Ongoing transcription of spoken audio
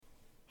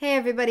Hey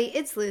everybody,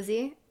 it's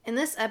Lizzie. In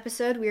this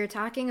episode, we are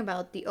talking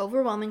about the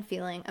overwhelming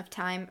feeling of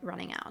time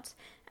running out.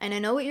 And I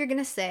know what you're going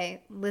to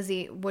say,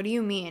 Lizzie, what do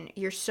you mean?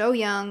 You're so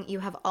young, you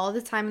have all the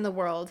time in the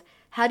world.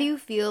 How do you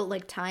feel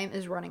like time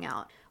is running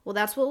out? Well,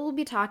 that's what we'll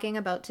be talking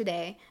about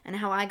today and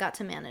how I got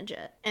to manage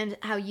it and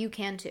how you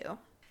can too.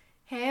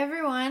 Hey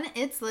everyone,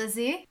 it's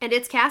Lizzie. And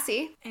it's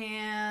Cassie.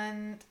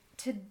 And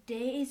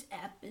today's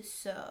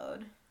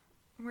episode,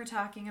 we're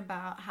talking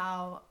about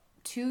how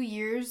 2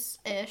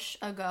 years-ish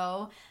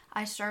ago,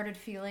 I started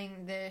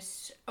feeling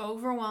this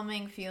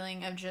overwhelming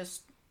feeling of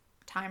just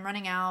time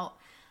running out.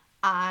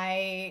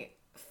 I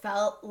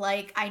felt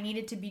like I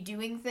needed to be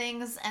doing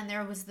things, and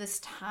there was this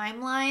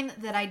timeline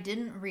that I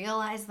didn't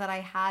realize that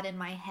I had in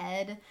my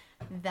head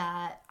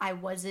that I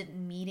wasn't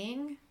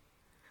meeting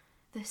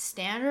the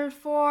standard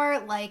for.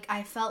 Like,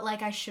 I felt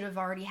like I should have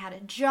already had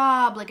a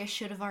job, like I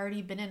should have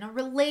already been in a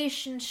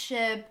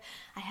relationship.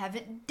 I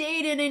haven't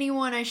dated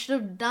anyone, I should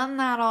have done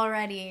that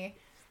already.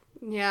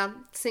 Yeah,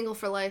 single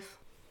for life.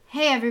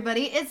 Hey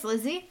everybody, it's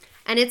Lizzie.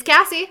 And it's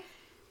Cassie.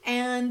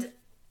 And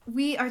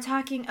we are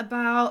talking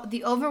about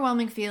the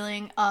overwhelming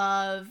feeling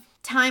of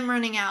time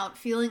running out,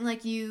 feeling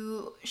like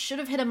you should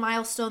have hit a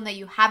milestone that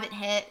you haven't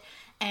hit,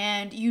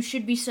 and you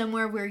should be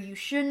somewhere where you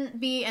shouldn't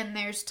be, and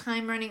there's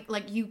time running,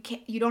 like you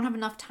don't have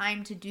enough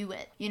time to do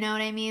it. You know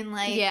what I mean?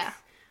 Like, yeah,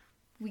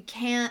 we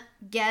can't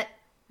get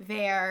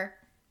there,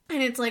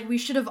 and it's like we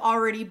should have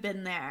already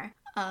been there.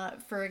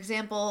 For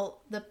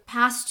example, the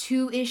past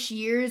 2-ish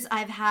years,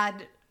 I've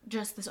had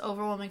just this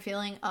overwhelming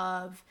feeling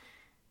of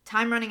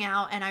time running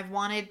out, and I've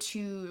wanted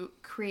to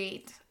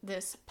create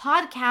this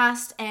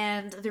podcast,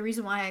 and the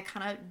reason why I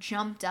kind of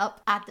jumped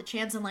up at the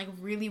chance and like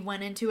really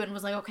went into it and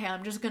was like, okay,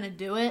 I'm just gonna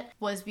do it,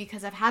 was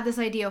because I've had this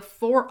idea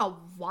for a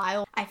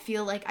while. I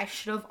feel like I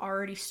should have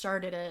already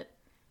started it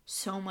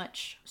so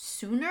much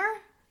sooner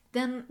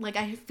than, like,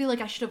 I feel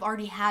like I should have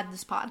already had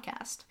this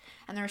podcast,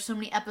 and there are so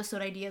many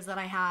episode ideas that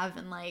I have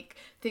and like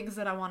things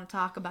that I want to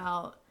talk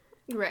about.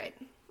 Right.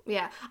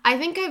 Yeah, I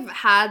think I've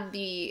had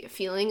the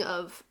feeling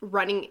of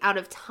running out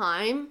of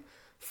time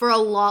for a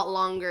lot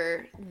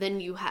longer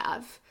than you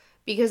have.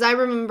 Because I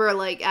remember,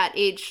 like, at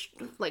age,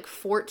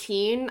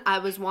 14, I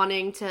was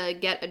wanting to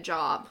get a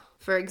job,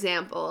 for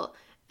example.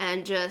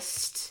 And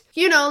just,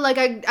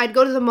 I'd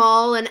go to the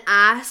mall and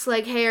ask,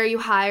 like, hey, are you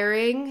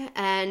hiring?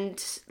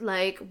 And,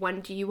 like,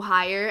 when do you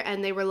hire?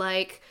 And they were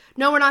like,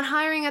 no, we're not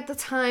hiring at the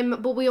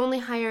time, but we only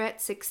hire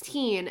at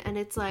 16. And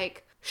it's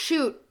like,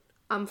 shoot,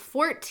 I'm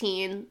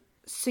 14,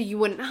 so you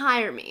wouldn't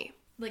hire me.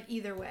 Like,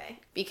 either way.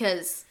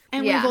 Because,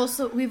 and yeah.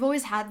 we've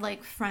always had,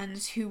 like,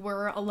 friends who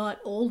were a lot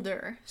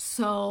older.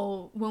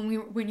 So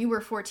when you were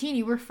 14,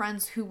 you were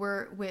friends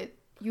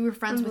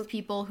with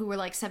people who were,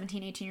 like,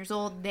 17, 18 years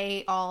old.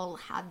 They all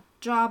had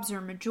jobs, or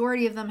a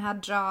majority of them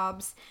had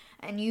jobs,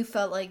 and you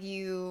felt like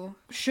you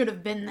should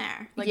have been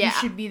there. Like, yeah. You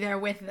should be there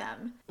with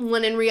them.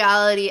 When in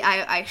reality,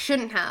 I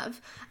shouldn't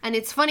have. And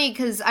it's funny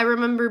because I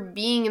remember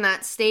being in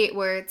that state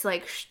where it's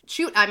like,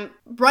 shoot, I'm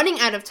running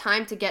out of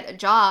time to get a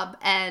job,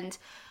 and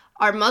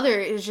our mother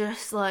is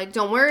just like,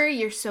 don't worry,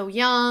 you're so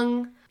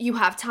young, you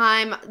have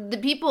time. The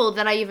people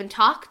that I even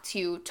talked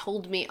to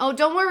told me, oh,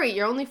 don't worry,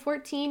 you're only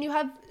 14, you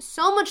have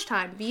so much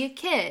time, be a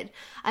kid.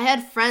 I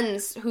had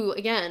friends who,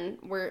 again,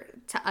 were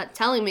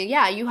telling me,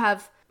 yeah, you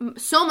have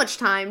so much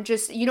time,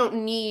 just you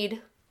don't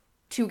need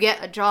to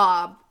get a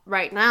job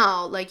right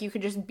now. Like, you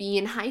could just be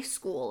in high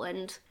school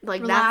and,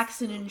 like,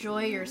 relax and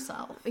enjoy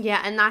yourself.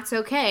 Yeah, and that's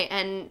okay.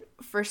 And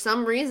for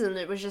some reason,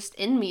 it was just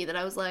in me that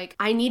I was like,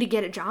 I need to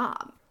get a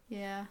job.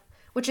 Yeah.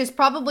 Which is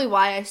probably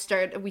why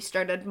we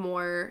started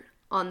more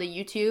on the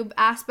YouTube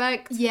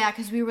aspect. Yeah,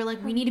 because we were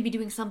like, we need to be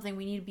doing something.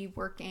 We need to be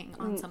working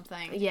on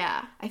something.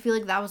 Yeah. I feel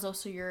like that was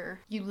also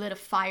you lit a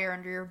fire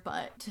under your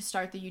butt to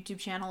start the YouTube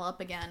channel up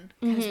again.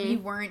 Because we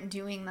weren't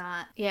doing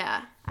that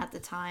at the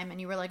time.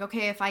 And you were like,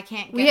 okay, if I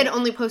can't get... We had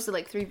only posted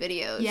like 3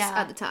 videos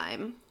at the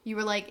time. You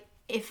were like,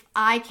 if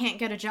I can't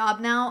get a job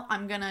now,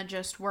 I'm gonna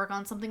just work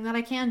on something that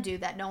I can do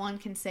that no one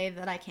can say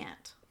that I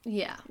can't.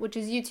 Yeah, which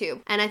is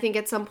YouTube. And I think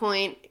at some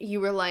point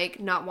you were like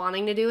not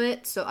wanting to do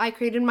it, so I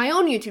created my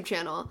own YouTube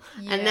channel.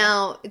 Yeah. And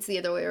now it's the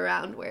other way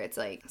around, where it's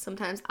like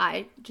sometimes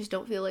I just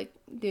don't feel like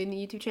doing the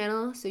YouTube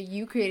channel, so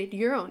you created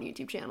your own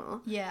YouTube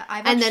channel. Yeah,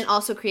 then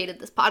also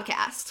created this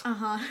podcast.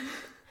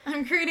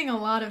 I'm creating a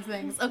lot of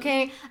things.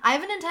 Okay, I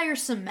have an entire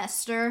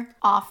semester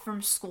off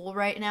from school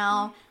right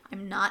now.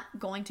 I'm not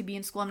going to be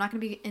in school. I'm not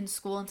going to be in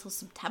school until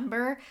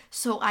September.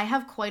 So I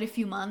have quite a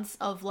few months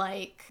of,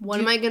 like... What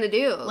am I going to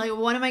do? Like,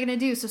 what am I going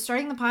to do? So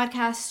starting the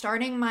podcast,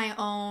 starting my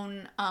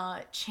own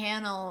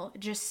channel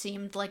just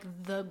seemed like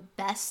the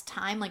best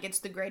time. Like, it's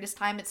the greatest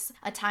time. It's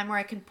a time where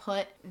I can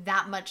put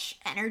that much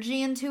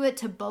energy into it,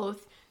 to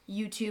both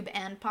YouTube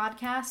and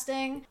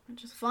podcasting,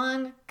 which is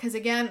fun. Because,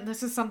 again,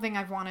 this is something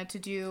I've wanted to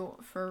do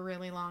for a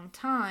really long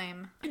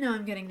time. I know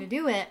I'm getting to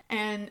do it.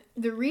 And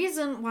the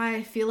reason why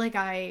I feel like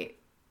I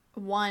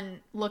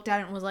looked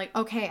at it and was like,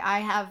 okay, I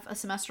have a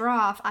semester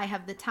off, I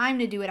have the time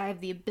to do it, I have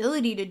the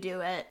ability to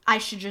do it, I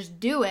should just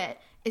do it,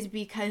 is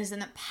because in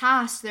the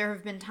past there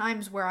have been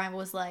times where I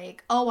was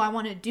like, oh, I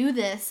want to do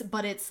this,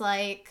 but it's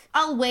like,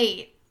 I'll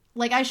wait.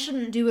 Like, I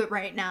shouldn't do it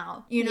right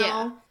now, you know?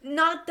 Yeah.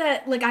 Not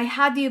that, like, I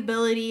had the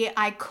ability,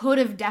 I could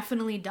have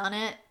definitely done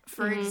it.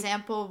 For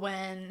example,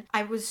 when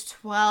I was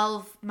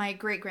 12, my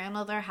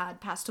great-grandmother had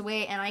passed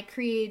away, and I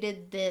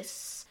created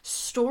this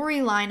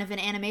storyline of an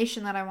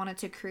animation that I wanted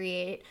to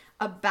create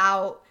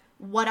about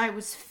what I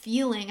was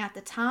feeling at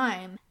the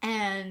time,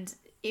 and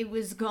it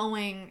was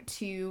going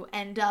to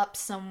end up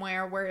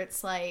somewhere where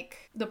it's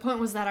like, the point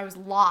was that I was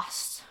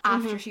lost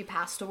after she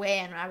passed away,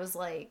 and I was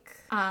like,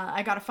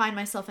 I gotta find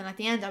myself, and at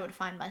the end I would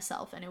find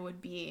myself, and it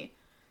would be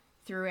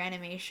through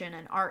animation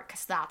and art,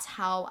 because that's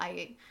how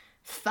I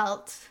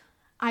felt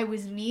I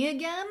was me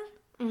again.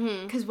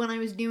 Because when I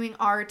was doing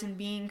art and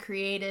being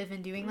creative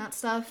and doing that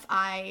stuff,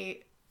 I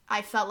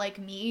felt like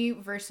me,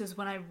 versus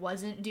when I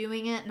wasn't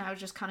doing it and I was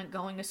just kind of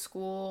going to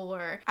school,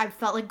 or I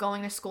felt like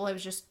going to school, I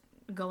was just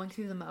going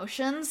through the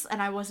motions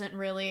and I wasn't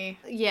really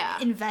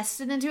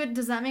invested into it.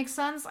 Does that make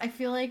sense? I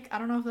feel like, I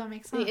don't know if that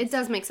makes sense. It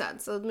does make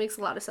sense. It makes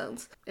a lot of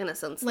sense, in a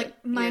sense. Like,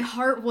 my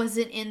heart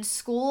wasn't in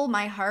school,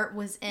 my heart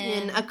was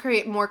in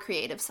a more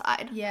creative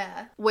side.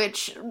 Yeah.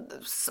 Which,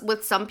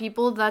 with some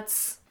people,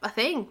 that's a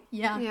thing.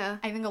 Yeah.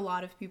 I think a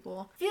lot of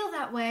people feel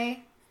that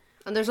way.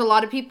 And there's a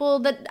lot of people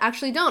that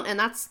actually don't, and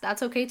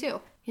that's okay too.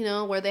 You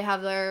know, where they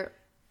have their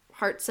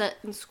heart set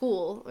in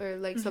school, or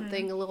like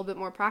something a little bit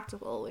more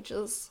practical, which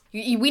is,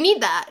 we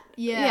need that.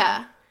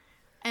 Yeah.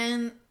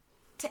 And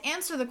to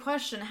answer the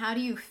question, how do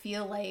you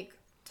feel like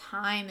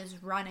time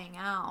is running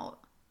out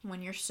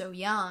when you're so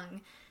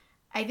young?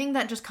 I think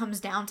that just comes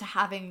down to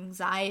having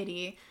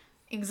anxiety.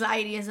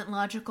 Anxiety isn't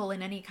logical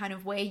in any kind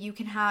of way. You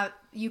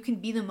can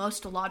be the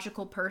most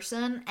logical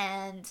person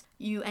and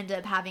you end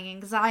up having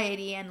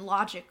anxiety and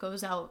logic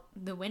goes out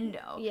the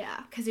window.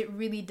 Yeah. Because it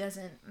really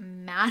doesn't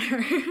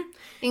matter.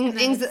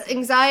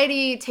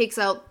 Anxiety takes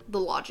out the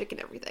logic and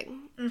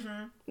everything.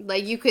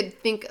 Like, you could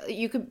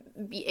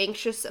be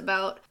anxious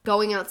about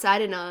going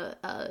outside and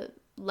a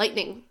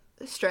lightning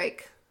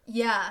strike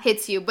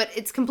hits you, but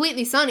it's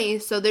completely sunny,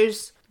 so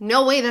there's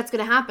no way that's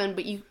gonna happen,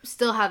 but you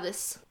still have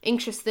this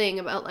anxious thing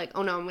about, like,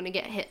 oh no, I'm gonna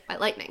get hit by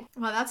lightning.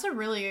 Well, that's a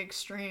really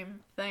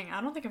extreme thing.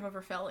 I don't think I've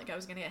ever felt like I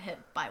was gonna get hit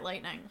by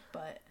lightning,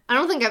 but... I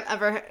don't think I've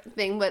ever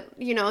but,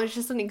 you know, it's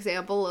just an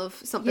example of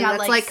something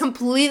that's, like,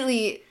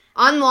 completely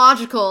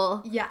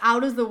unlogical. Yeah,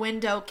 out of the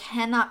window,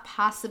 cannot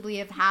possibly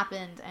have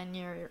happened, and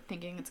you're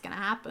thinking it's gonna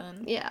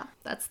happen. Yeah,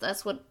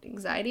 that's what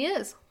anxiety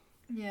is.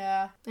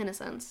 Yeah. In a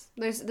sense.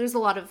 There's a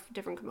lot of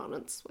different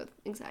components with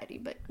anxiety,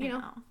 but, you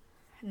know.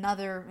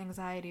 Another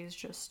anxiety is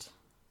just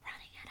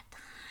running out of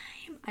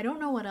time. I don't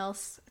know what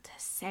else to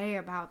say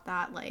about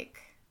that.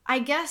 Like, I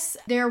guess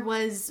there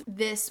was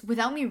this,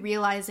 without me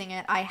realizing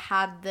it, I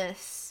had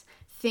this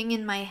thing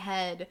in my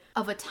head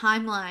of a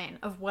timeline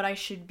of what I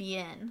should be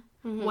in,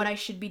 what I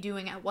should be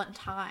doing at one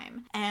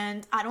time.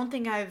 And I don't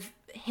think I've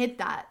hit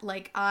that.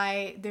 Like,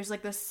 there's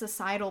like this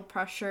societal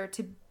pressure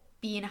to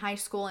be in high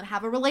school and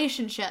have a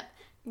relationship.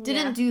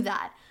 Didn't do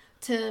that.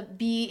 To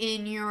be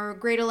in your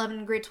grade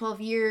 11, grade 12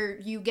 year,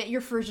 you get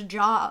your first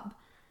job.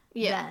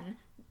 Then.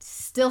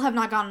 Still have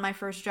not gotten my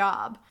first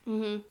job.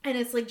 And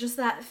it's like just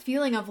that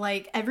feeling of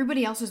like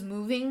everybody else is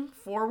moving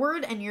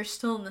forward and you're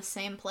still in the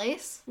same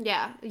place.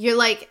 Yeah.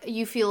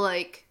 You feel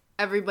like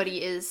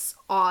everybody is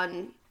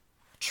on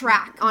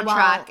track.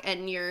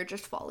 And you're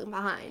just falling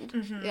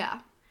behind.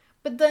 Yeah.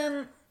 But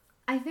then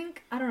I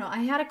think, I don't know, I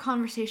had a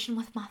conversation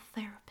with my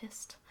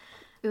therapist.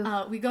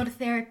 We go to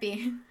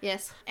therapy.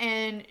 Yes.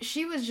 And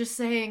she was just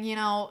saying, you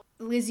know,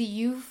 Lizzie,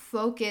 you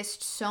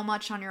focused so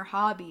much on your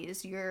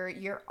hobbies,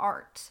 your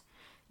art,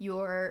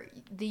 the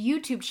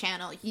YouTube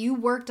channel. You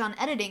worked on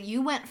editing.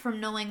 You went from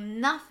knowing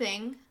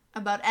nothing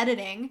about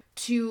editing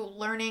to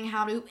learning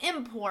how to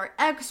import,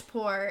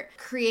 export,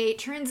 create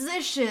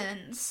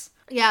transitions.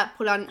 Yeah,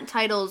 put on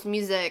titles,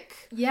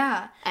 music.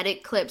 Yeah.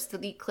 Edit clips,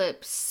 delete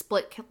clips,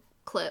 split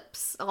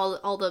clips,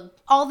 all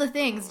the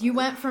things. You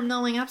went from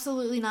knowing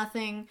absolutely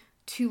nothing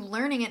to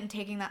learning it and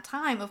taking that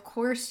time. Of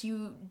course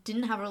you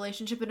didn't have a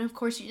relationship, and of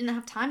course you didn't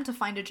have time to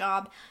find a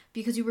job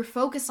because you were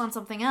focused on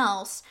something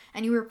else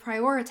and you were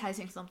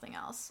prioritizing something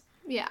else.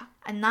 Yeah.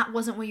 And that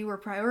wasn't what you were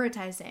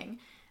prioritizing.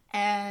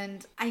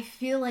 And I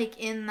feel like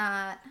in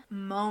that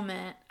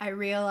moment I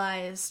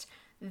realized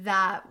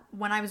that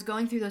when I was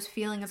going through those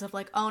feelings of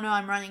like, oh no,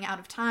 I'm running out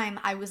of time,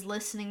 I was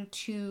listening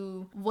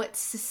to what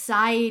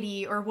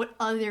society or what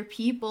other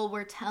people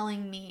were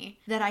telling me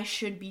that I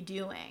should be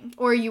doing.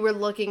 Or you were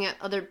looking at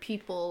other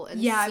people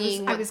and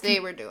seeing what they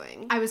were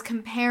doing. I was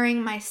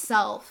comparing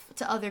myself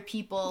to other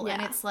people,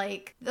 and it's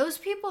like, those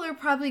people are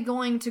probably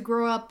going to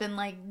grow up and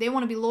like, they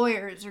want to be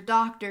lawyers or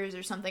doctors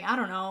or something, I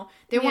don't know.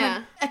 They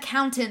want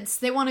accountants,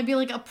 they want to be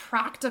like a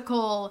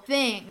practical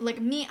thing. Like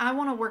me, I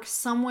want to work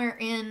somewhere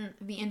in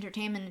the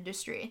entertainment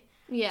industry,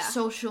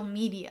 social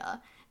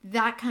media,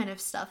 that kind of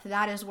stuff.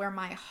 That is where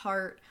my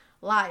heart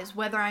lies.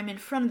 Whether I'm in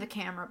front of the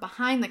camera,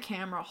 behind the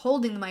camera,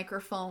 holding the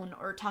microphone,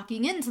 or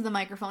talking into the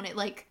microphone, it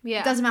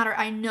doesn't matter.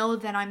 I know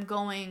that I'm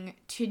going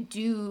to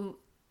do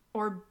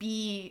or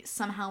be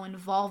somehow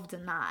involved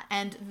in that.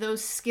 And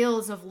those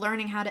skills of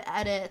learning how to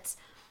edit,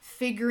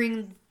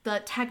 figuring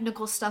the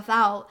technical stuff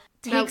out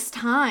takes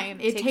time.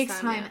 It takes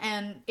time, yeah.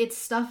 And it's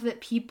stuff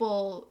that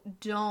people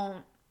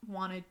don't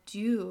want to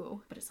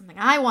do, but it's something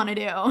I want to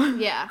do.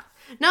 Yeah.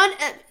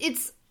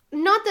 It's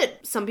not that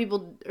some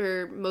people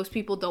or most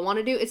people don't want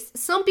to do. It's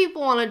some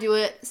people want to do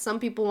it, some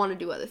people want to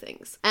do other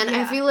things. And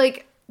I feel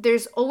like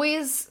there's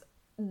always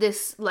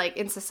this, like,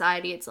 in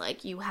society, it's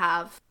like you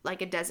have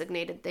like a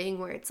designated thing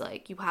where it's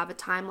like you have a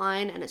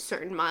timeline and a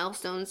certain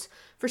milestones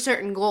for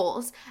certain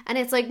goals, and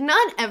it's like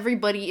not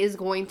everybody is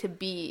going to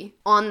be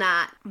on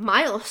that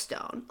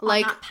milestone,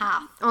 like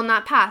on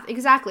that path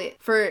exactly.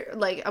 For,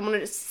 like, I'm gonna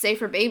just say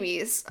for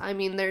babies, I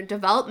mean, their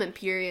development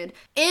period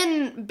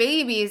in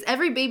babies,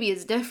 every baby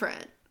is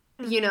different.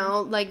 You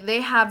know, like, they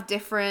have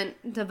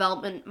different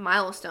development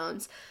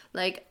milestones.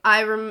 Like,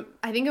 I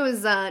think it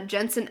was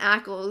Jensen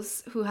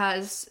Ackles who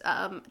has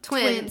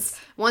twins.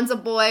 One's a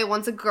boy,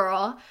 one's a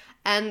girl.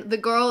 And the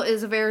girl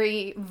is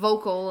very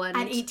vocal. And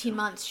at 18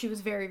 months, she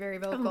was very, very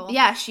vocal.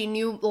 Yeah, she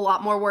knew a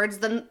lot more words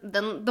than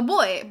the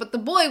boy. But the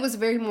boy was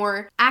very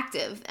more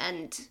active,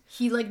 and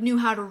he, like, knew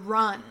how to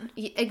run.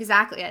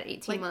 Exactly, at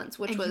 18 months,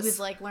 and he was,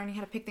 like, learning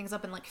how to pick things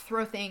up and, like,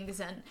 throw things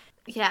and...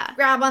 Yeah.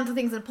 Grab onto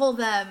things and pull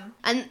them.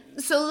 And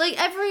so, like,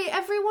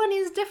 everyone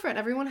is different.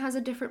 Everyone has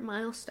a different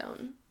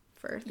milestone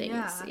for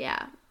things.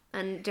 Yeah.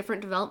 And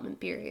different development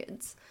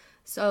periods.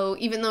 So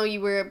even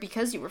though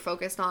because you were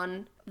focused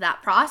on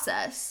that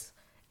process,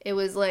 it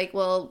was like,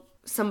 well,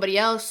 somebody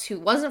else who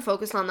wasn't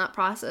focused on that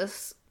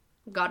process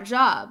got a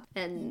job.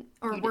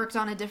 Or worked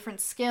on a different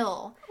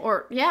skill.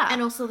 Yeah.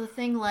 And also the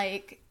thing,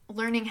 like,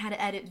 learning how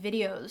to edit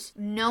videos.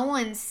 No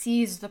one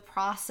sees the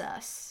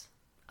process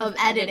of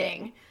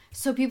editing.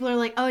 So people are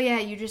like, oh yeah,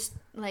 you just,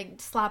 like,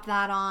 slap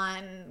that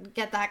on,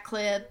 get that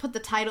clip, put the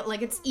title,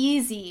 like, it's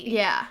easy.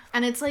 Yeah.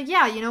 And it's like,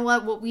 yeah, you know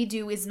what we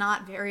do is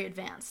not very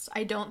advanced.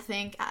 I don't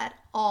think at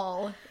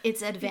all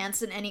it's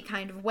advanced in any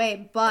kind of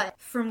way, but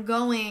from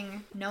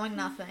knowing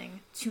nothing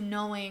to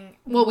knowing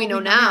what we know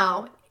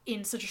now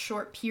in such a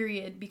short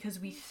period because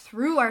we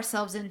threw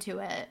ourselves into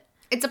it.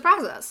 It's a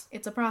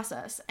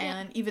process.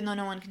 And even though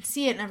no one can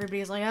see it and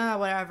everybody's like,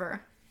 whatever,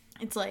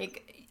 it's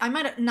like, I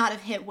might not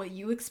have hit what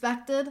you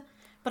expected,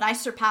 but I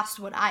surpassed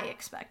what I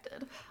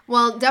expected.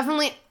 Well,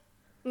 definitely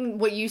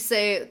what you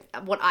say,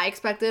 what I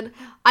expected,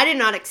 I did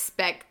not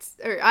expect,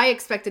 or I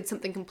expected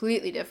something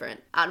completely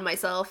different out of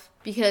myself,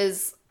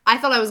 because I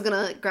thought I was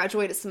going to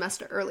graduate a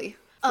semester early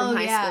from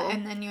high school.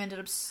 And then you ended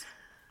up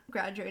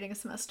graduating a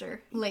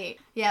semester late.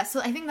 Yeah, so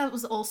I think that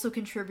was also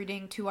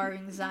contributing to our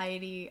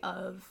anxiety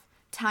of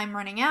time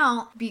running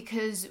out,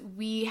 because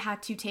we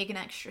had to take an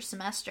extra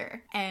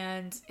semester.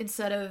 And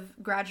instead of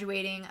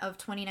graduating of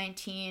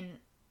 2019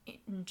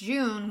 in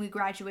June, we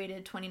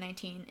graduated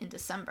 2019 in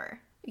December.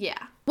 Yeah.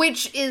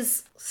 Which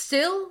is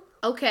still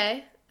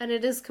okay, and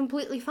it is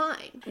completely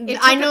fine.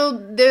 I know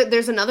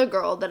there's another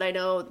girl that I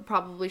know,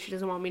 probably she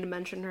doesn't want me to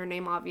mention her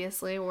name,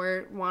 obviously,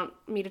 or want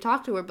me to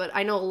talk to her, but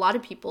I know a lot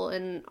of people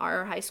in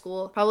our high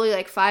school, probably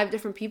like 5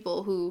 different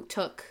people who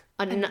took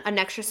an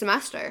extra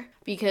semester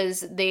because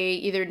they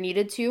either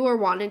needed to or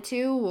wanted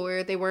to,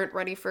 or they weren't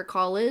ready for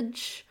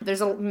college.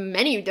 There's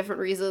many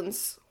different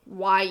reasons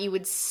why you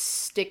would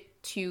stick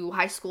to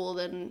high school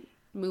then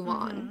move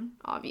on,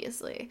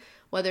 obviously.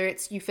 Whether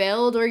it's you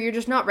failed or you're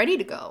just not ready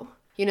to go.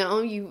 You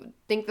know, you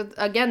think that,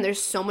 again,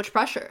 there's so much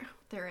pressure.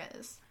 There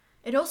is.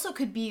 It also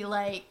could be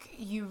like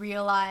you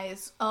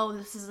realize, oh,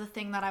 this is the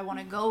thing that I want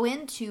to go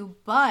into,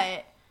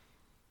 but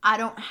I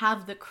don't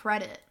have the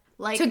credit.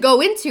 Like, to go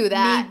into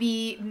that.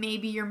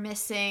 Maybe you're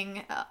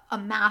missing a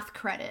math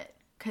credit.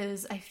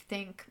 Because I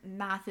think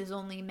math is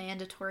only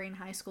mandatory in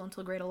high school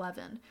until grade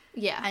 11.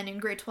 Yeah. And in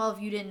grade 12,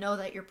 you didn't know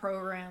that your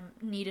program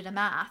needed a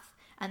math.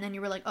 And then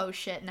you were like, oh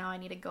shit, now I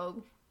need to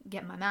go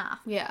get my math.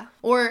 Yeah.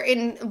 Or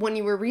when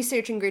you were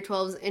researching grade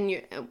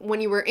 12s,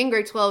 when you were in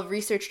grade 12,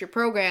 researched your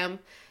program,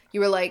 you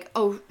were like,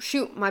 oh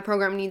shoot, my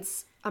program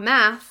needs a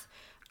math.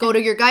 Go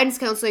to your guidance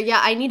counselor. Yeah,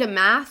 I need a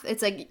math.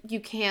 It's like, you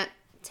can't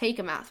take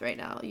a math right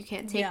now. You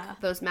can't take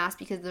those maths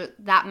because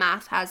that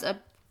math has a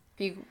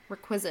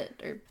prerequisite,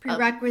 or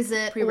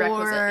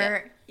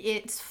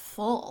it's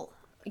full.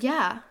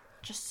 Yeah.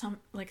 Just some,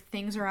 like,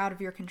 things are out of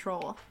your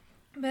control.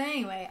 But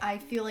anyway, I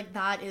feel like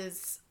that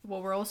is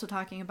what we're also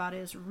talking about,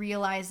 is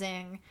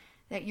realizing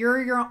that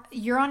you're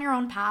on your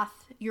own path,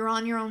 you're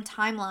on your own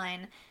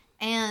timeline,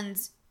 and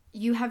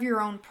you have your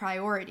own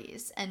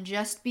priorities. And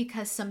just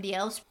because somebody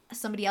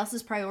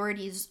else's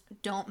priorities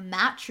don't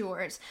match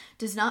yours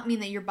does not mean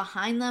that you're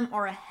behind them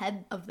or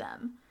ahead of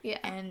them. Yeah.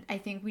 And I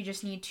think we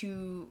just need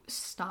to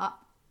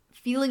stop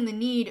feeling the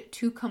need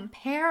to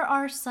compare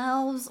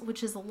ourselves,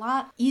 which is a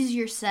lot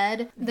easier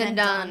said than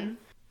done.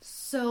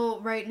 So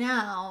right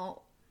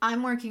now,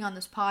 I'm working on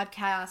this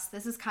podcast.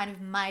 This is kind of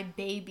my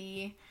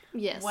baby.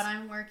 Yes. What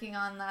I'm working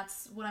on,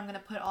 that's what I'm going to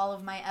put all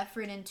of my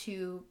effort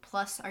into,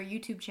 plus our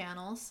YouTube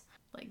channels.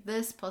 Like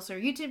this plus our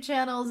YouTube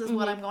channels is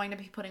what I'm going to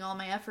be putting all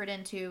my effort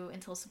into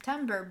until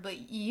September.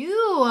 But you,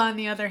 on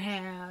the other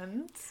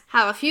hand,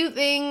 have a few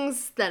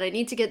things that I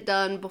need to get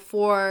done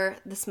before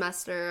the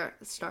semester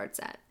starts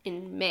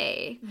in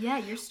May. Yeah,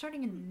 you're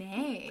starting in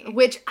May.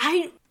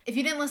 If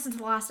you didn't listen to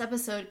the last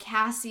episode,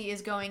 Cassie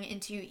is going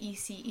into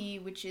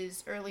ECE, which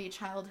is Early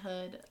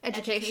Childhood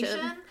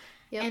Education.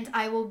 Yep. And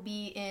I will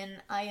be in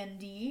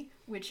IND,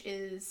 which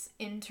is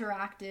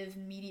Interactive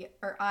Media,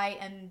 or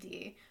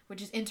IMD,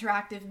 which is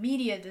Interactive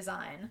Media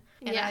Design.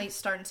 And I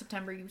start in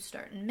September, you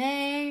start in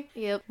May.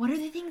 Yep. What are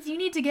the things you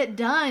need to get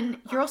done?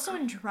 You're also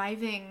in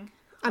driving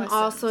lessons. I'm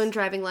also in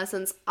driving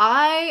lessons.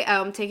 I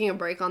am taking a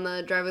break on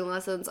the driving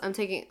lessons.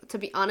 To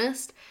be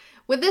honest,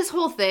 with this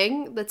whole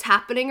thing that's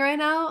happening right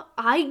now,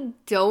 I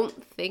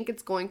don't think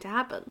it's going to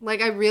happen.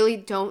 Like, I really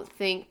don't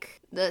think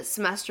the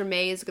semester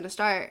May is going to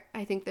start.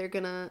 I think they're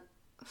going to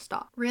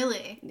stop.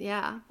 Really?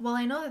 Yeah. Well,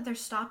 I know that they're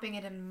stopping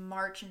it in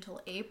March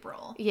until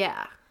April.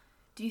 Yeah.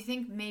 Do you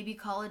think maybe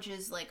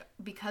colleges, like,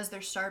 because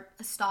they're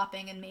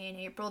stopping in May and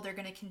April, they're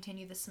going to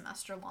continue the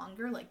semester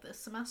longer, like this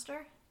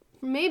semester?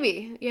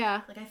 Maybe,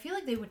 yeah. Like, I feel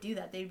like they would do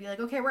that. They'd be like,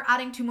 okay, we're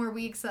adding 2 more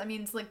weeks. That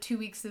means, like, 2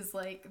 weeks is,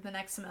 like, the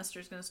next semester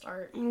is going to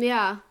start.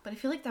 Yeah. But I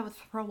feel like that would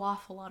throw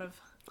off a lot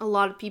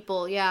of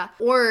people, yeah.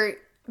 Or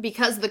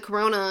because of the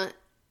corona,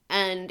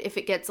 and if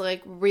it gets,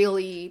 like,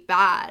 really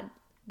bad,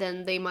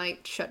 then they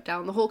might shut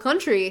down the whole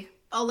country.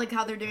 Oh, like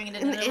how they're doing it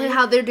in Italy? And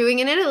how they're doing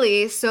in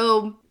Italy.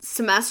 So,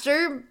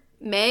 semester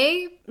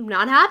May,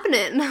 not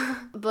happening.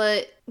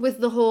 But with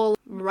the whole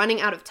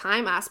running out of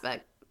time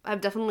aspect,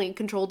 I've definitely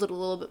controlled it a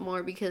little bit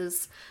more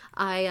because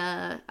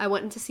I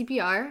went into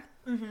CPR.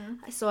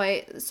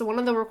 Mm-hmm. So one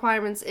of the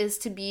requirements is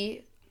to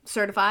be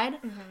certified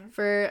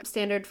for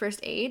standard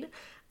first aid.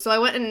 So I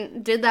went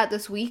and did that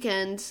this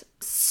weekend.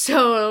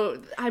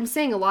 So I'm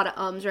saying a lot of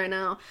ums right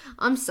now.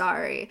 I'm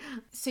sorry.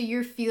 So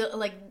you feel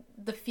like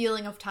the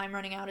feeling of time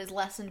running out is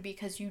lessened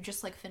because you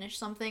just like finished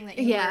something that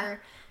you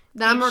were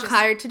that I'm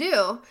required to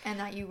do. And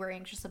that you were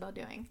anxious about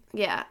doing.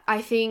 Yeah.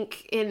 I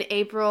think in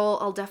April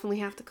I'll definitely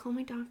have to call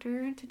my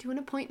doctor to do an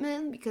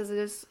appointment because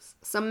there's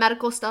some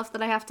medical stuff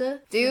that I have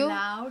to do.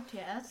 Now,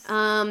 yes.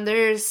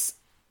 There's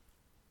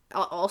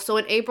also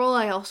in April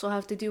I also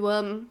have to do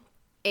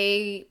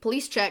a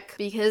police check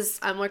because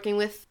I'll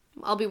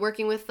be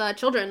working with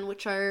children,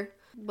 which are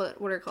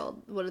what are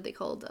called? What are they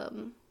called?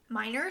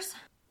 Minors?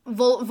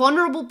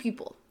 Vulnerable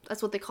people.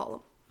 That's what they call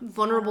them.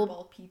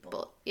 Vulnerable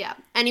people. Yeah.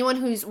 Anyone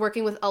who's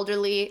working with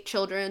elderly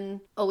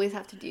children always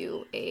have to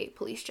do a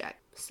police check.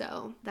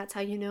 So that's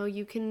how you know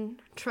you can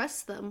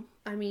trust them.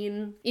 I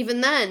mean,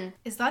 even then.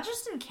 Is that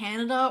just in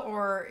Canada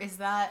or is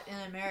that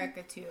in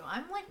America too?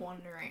 I'm like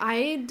wondering.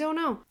 I don't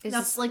know.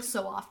 That's like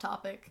so off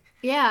topic.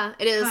 Yeah,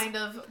 it is. Kind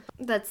of.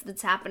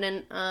 That's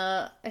happening.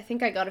 I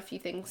think I got a few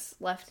things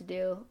left to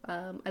do.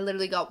 I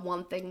literally got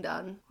one thing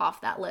done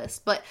off that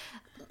list. But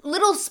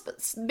little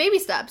baby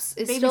steps.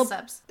 It's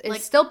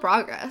still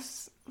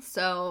progress.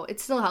 So it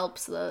still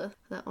helps the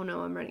oh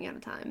no, I'm running out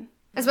of time.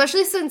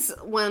 Especially since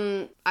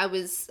when I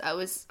was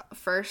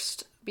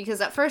first,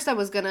 because at first I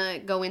was gonna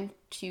go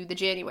into the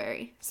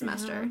January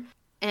semester. Mm-hmm.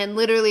 And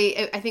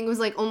literally, I think it was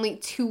like only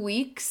 2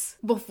 weeks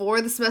before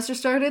the semester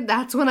started.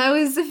 That's when I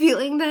was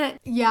feeling that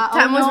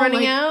time was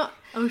running out.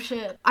 Oh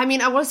shit. I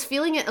mean, I was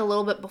feeling it a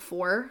little bit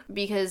before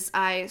because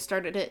I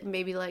started it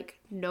maybe like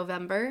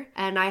November.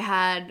 And I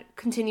had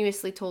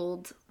continuously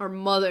told our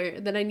mother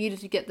that I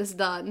needed to get this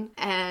done.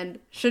 And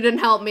she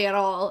didn't help me at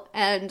all.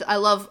 And I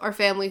love our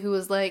family who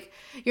was like,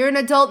 you're an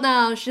adult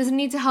now. She doesn't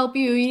need to help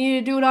you. You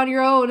need to do it on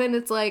your own. And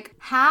it's like,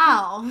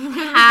 how?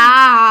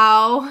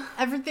 How?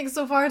 Everything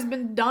so far has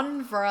been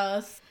done for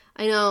us.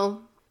 I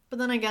know. But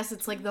then I guess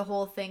it's like the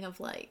whole thing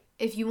of like,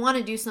 if you want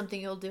to do something,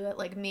 you'll do it.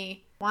 Like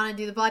me, want to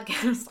do the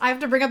podcast. I have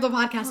to bring up the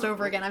podcast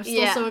over again. I'm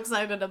still so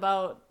excited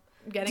about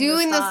getting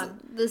doing this done.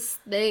 this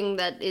thing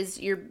that is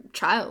your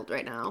child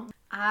right now.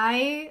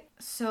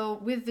 So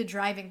with the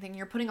driving thing,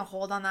 you're putting a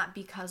hold on that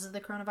because of the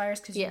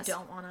coronavirus because you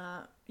don't want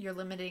to,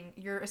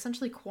 you're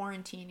essentially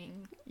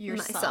quarantining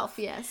yourself. Myself,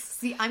 yes.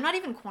 See, I'm not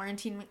even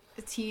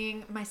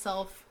quarantining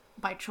myself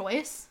by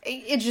choice.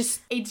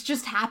 It's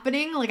just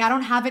happening. Like, I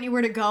don't have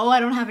anywhere to go. I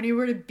don't have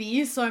anywhere to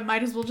be, so I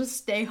might as well just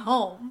stay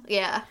home.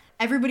 Yeah.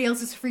 Everybody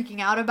else is freaking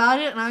out about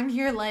it, and I'm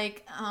here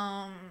like,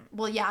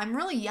 well, yeah, I'm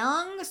really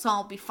young, so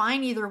I'll be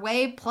fine either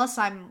way, plus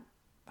I'm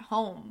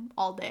home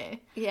all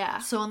day. Yeah.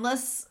 So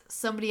unless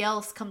somebody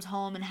else comes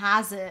home and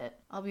has it,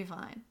 I'll be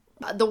fine.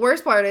 The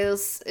worst part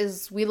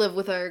is we live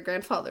with our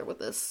grandfather with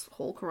this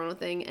whole corona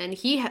thing, and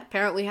he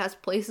apparently has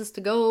places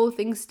to go,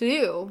 things to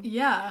do.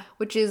 Yeah.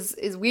 Which is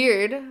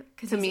weird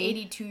to me. He's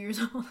 82 years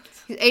old.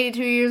 He's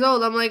 82 years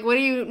old. I'm like, what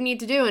do you need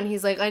to do? And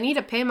he's like, I need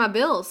to pay my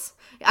bills.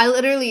 I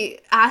literally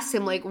asked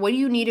him, like, what do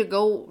you need to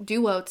go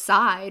do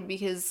outside?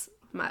 Because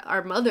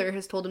our mother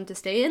has told him to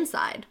stay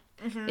inside.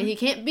 Mm-hmm. And he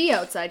can't be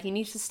outside. He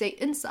needs to stay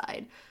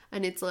inside.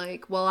 And it's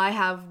like, well, I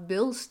have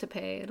bills to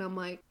pay. And I'm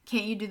like,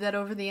 can't you do that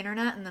over the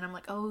internet? And then I'm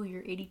like, oh,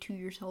 you're 82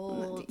 years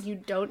old. You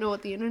don't know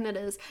what the internet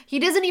is. He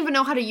doesn't even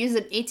know how to use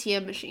an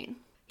ATM machine.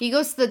 He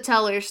goes to the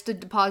tellers to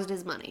deposit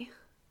his money.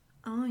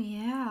 Oh,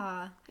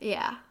 yeah.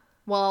 Yeah.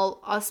 Well,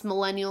 us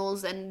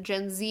millennials and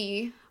Gen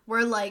Z,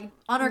 We're like,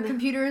 on our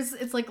computers,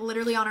 it's like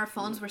literally on our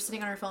phones, we're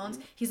sitting on our phones.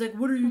 He's like,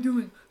 what are you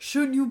doing?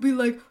 Shouldn't you be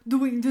like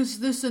doing this,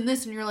 this, and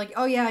this? And you're like,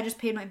 oh yeah, I just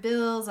paid my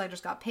bills, I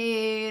just got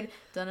paid,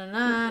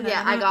 da-na-na,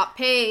 yeah, I got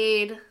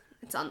paid.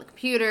 It's on the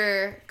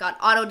computer. Got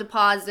auto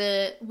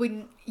deposit.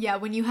 When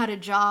you had a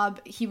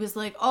job, he was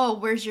like, oh,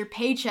 where's your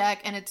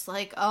paycheck? And it's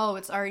like, oh,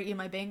 it's already in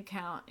my bank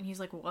account. And he's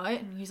like, what?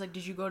 And he's like,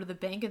 did you go to the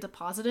bank and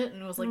deposit it?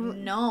 And it was like,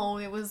 no,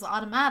 it was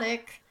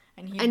automatic.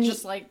 And he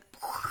just like...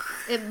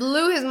 It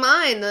blew his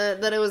mind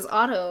that it was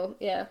auto.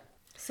 Yeah.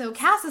 So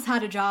Cass has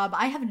had a job.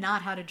 I have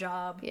not had a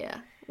job. Yeah.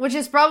 Which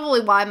is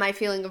probably why my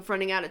feeling of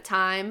running out of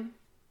time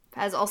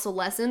has also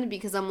lessened,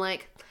 because I'm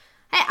like,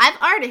 hey,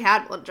 I've already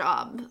had one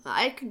job.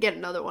 I could get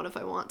another one if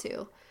I want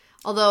to.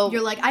 Although...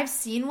 You're like, I've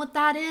seen what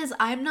that is.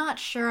 I'm not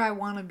sure I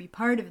want to be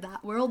part of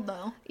that world,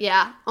 though.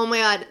 Yeah. Oh my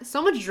god.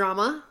 So much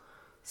drama.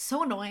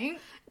 So annoying.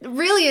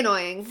 Really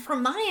annoying.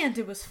 From my end,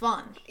 it was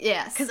fun.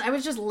 Yes. Because I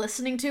was just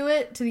listening to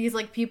it, to these,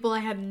 like, people I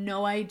had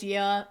no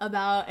idea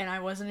about, and I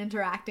wasn't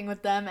interacting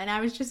with them, and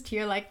I was just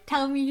here, like,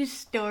 tell me your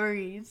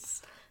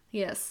stories.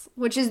 Yes.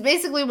 Which is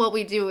basically what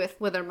we do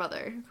with our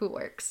mother, who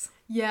works.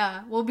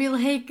 Yeah, we'll be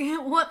like,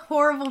 what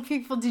horrible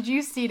people did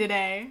you see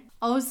today?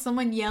 Oh,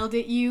 someone yelled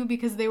at you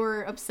because they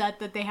were upset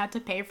that they had to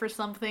pay for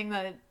something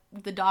that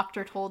the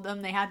doctor told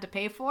them they had to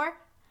pay for?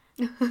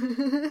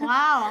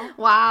 Wow.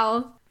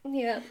 Wow.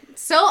 Yeah.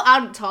 So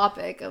out of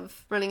topic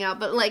of running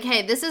out, but like,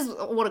 hey, this is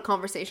what a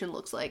conversation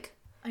looks like.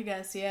 I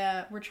guess,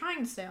 yeah. We're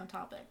trying to stay on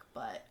topic,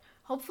 but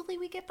hopefully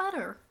we get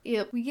better.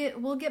 Yep.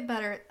 We'll get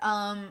better.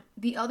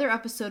 The other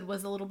episode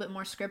was a little bit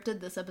more scripted.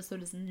 This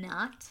episode is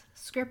not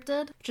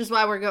scripted. Which is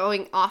why we're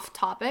going off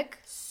topic.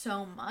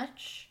 So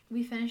much.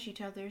 We finish each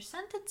other's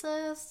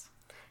sentences.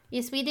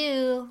 Yes, we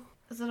do.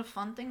 Is that a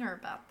fun thing or a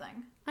bad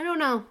thing? I don't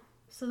know.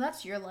 So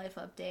that's your life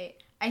update.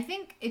 I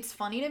think it's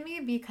funny to me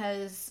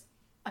because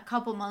a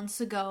couple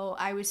months ago,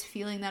 I was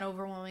feeling that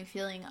overwhelming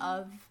feeling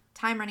of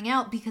time running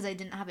out because I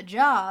didn't have a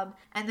job,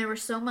 and there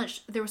was so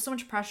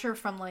much pressure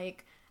from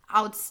like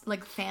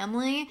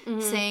family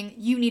saying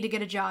you need to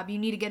get a job, you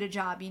need to get a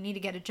job, you need to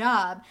get a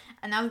job.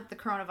 And now that the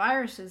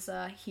coronavirus is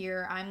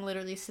here, I'm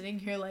literally sitting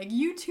here like,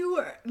 you two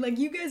are like,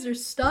 you guys are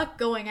stuck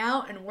going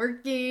out and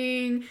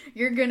working,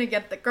 you're gonna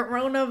get the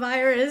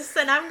coronavirus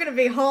and I'm gonna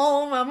be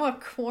home, I'm gonna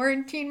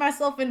quarantine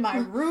myself in my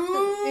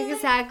room.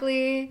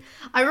 Exactly.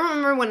 I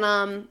remember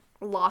when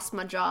lost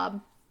my job.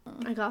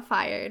 I got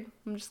fired.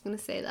 I'm just gonna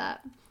say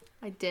that.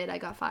 I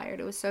got fired.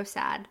 It was so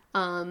sad.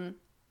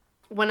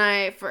 When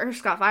I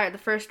first got fired, the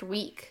first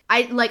week,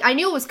 I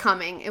knew it was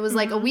coming. It was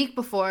like a week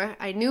before.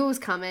 I knew it was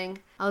coming.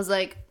 I was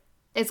like,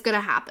 it's gonna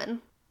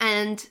happen.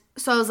 And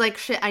so I was like,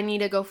 shit, I need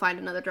to go find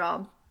another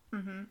job.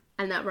 Mm-hmm.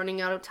 And that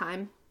running out of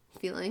time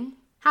feeling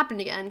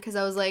happened again, because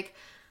I was like,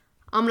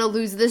 I'm gonna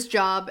lose this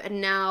job, and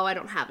now I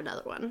don't have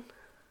another one.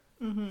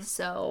 Mm-hmm.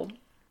 So,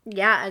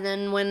 yeah, and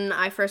then when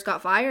I first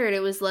got fired,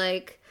 it was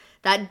like,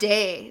 that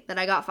day that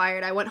I got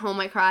fired, I went home,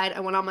 I cried, I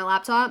went on my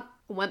laptop,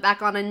 went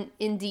back on an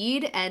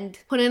Indeed and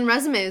put in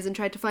resumes and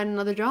tried to find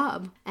another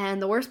job.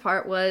 And the worst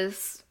part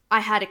was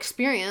I had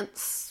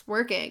experience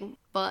working,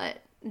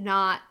 but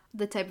not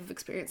the type of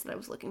experience that I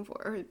was looking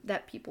for, or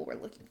that people were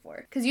looking for.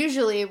 Because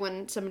usually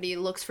when somebody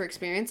looks for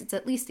experience, it's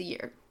at least a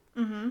year.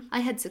 Mm-hmm. I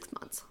had 6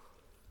 months.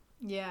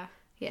 Yeah.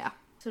 Yeah.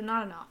 So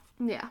not enough.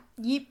 Yeah.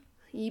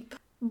 Yeep.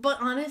 But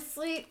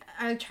honestly,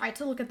 I tried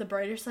to look at the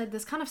brighter side.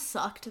 This kind of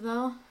sucked,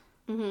 though.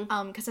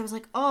 Mm-hmm. Because I was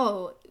like,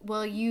 oh,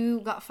 well, you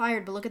got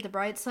fired, but look at the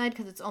bright side,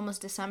 because it's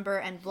almost December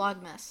and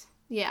Vlogmas.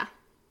 Yeah.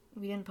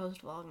 We didn't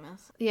post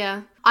Vlogmas.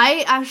 Yeah.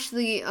 I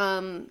actually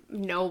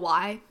know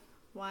why.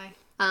 Why?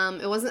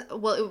 It wasn't,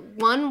 well,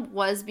 one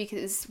was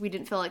because we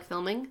didn't feel like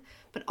filming,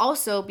 but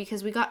also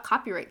because we got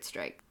copyright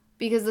strike.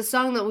 Because the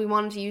song that we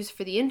wanted to use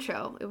for the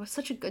intro, it was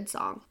such a good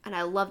song, and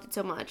I loved it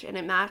so much, and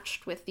it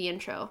matched with the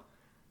intro,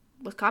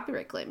 was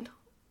copyright claimed.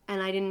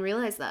 And I didn't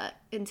realize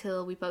that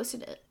until we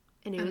posted it.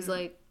 And it was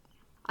like,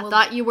 I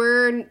thought you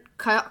were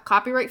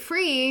copyright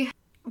free.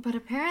 But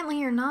apparently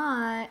you're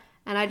not.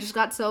 And I just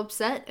got so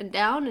upset and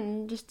down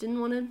and just didn't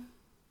want to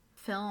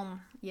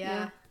film.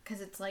 Yeah.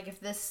 Because it's like,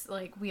 if this,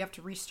 like, we have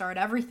to restart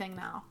everything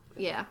now.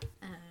 Yeah.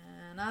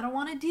 And I don't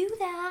want to do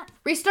that.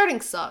 Restarting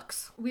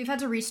sucks. We've had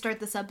to restart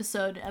this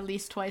episode at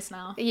least twice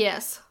now.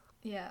 Yes.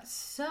 Yeah,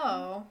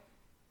 so,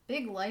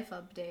 big life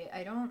update.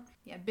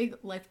 Big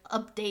life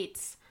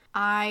updates.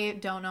 I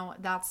don't know.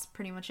 That's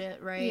pretty much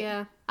it, right?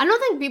 Yeah. I don't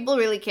think people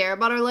really care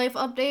about our life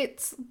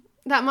updates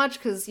that much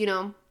because, you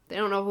know, they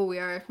don't know who we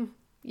are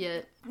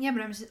yet. Yeah,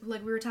 but I'm just,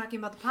 like, we were talking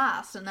about the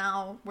past, and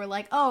now we're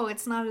like, oh,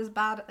 it's not as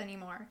bad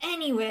anymore.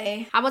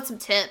 Anyway. How about some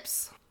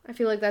tips? I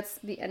feel like that's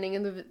the ending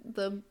of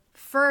the...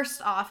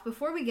 First off,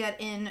 before we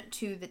get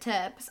into the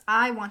tips,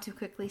 I want to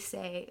quickly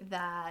say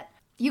that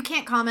you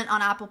can't comment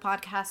on Apple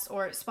Podcasts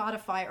or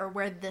Spotify or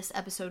where this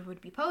episode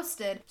would be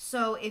posted.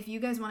 So if you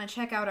guys want to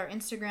check out our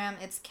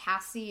Instagram, it's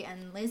Cassie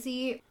and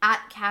Lizzie,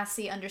 at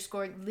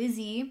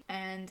Cassie_Lizzie,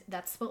 and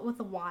that's spelled with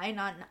a Y,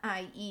 not an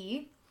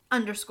I-E,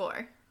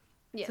 _.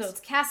 Yes. So it's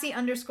Cassie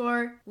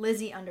 _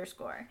 Lizzie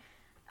 _.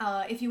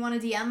 If you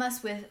want to DM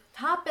us with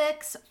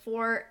topics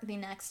for the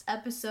next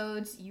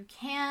episodes, you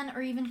can,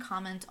 or even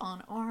comment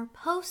on our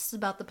posts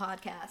about the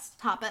podcast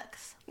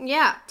topics.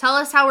 Yeah, tell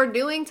us how we're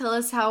doing. Tell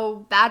us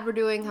how bad we're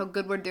doing, how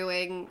good we're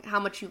doing, how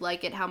much you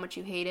like it, how much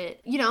you hate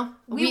it. You know,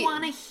 we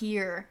want to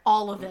hear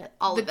all of it.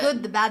 The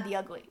good, the bad, the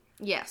ugly.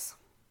 Yes.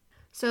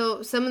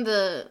 So some of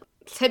the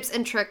tips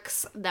and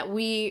tricks that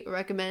we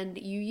recommend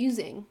you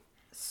using.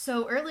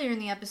 So earlier in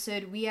the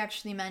episode, we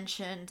actually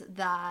mentioned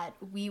that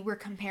we were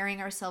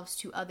comparing ourselves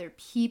to other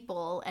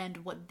people and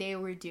what they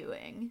were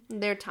doing.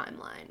 Their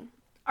timeline.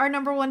 Our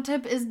number one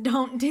tip is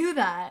don't do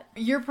that.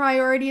 Your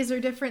priorities are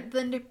different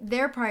than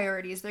their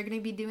priorities. They're going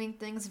to be doing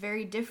things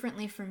very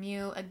differently from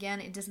you. Again,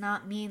 it does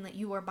not mean that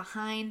you are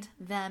behind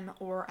them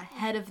or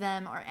ahead of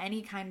them or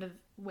any kind of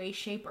way,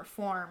 shape, or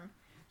form.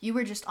 You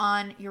were just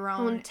on your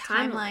own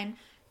timeline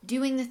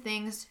doing the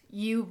things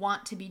you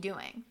want to be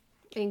doing.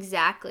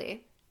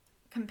 Exactly.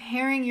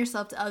 Comparing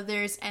yourself to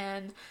others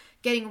and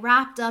getting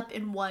wrapped up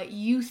in what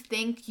you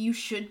think you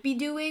should be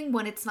doing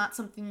when it's not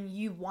something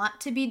you want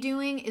to be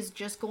doing is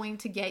just going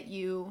to get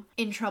you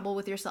in trouble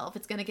with yourself.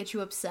 It's going to get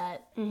you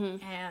upset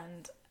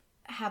and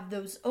have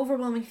those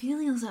overwhelming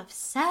feelings of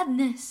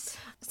sadness.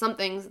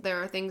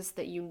 There are things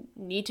that you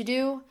need to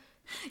do.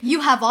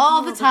 You have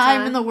all the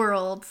time in the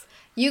world.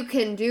 You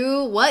can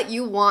do what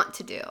you want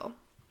to do.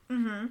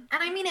 And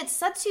I mean, it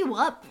sets you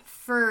up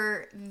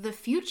for the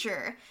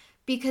future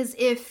because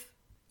if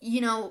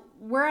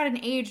we're at an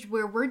age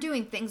where we're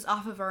doing things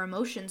off of our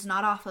emotions,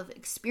 not off of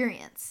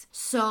experience.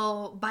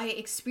 So by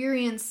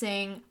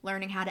experiencing,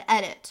 learning how to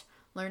edit,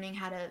 learning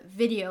how to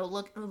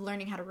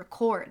learning how to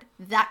record,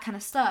 that kind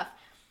of stuff,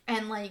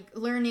 and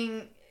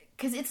learning,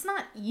 because it's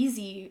not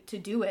easy to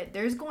do it.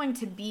 There's going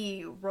to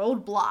be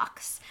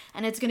roadblocks,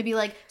 and it's going to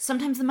be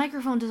sometimes the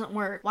microphone doesn't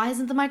work. Why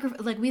isn't the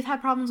microphone, we've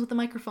had problems with the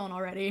microphone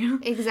already.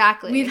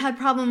 Exactly. We've had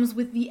problems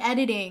with the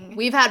editing.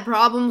 We've had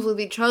problems with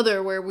each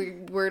other where we're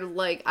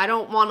I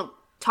don't want to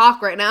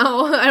talk right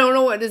now. I don't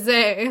know what to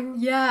say.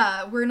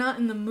 Yeah, we're not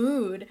in the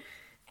mood.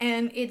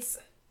 And it's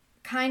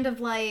kind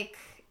of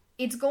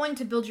it's going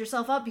to build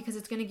yourself up because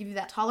it's going to give you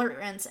that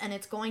tolerance, and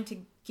it's going to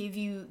give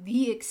you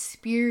the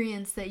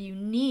experience that you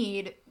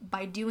need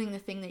by doing the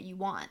thing that you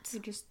want. You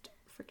just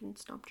freaking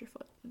stomped your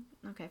foot.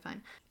 Okay,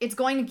 fine. It's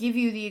going to give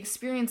you the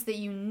experience that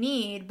you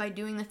need by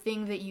doing the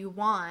thing that you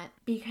want,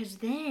 because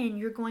then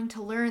you're going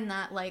to learn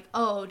that,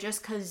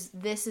 just because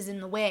this is in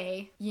the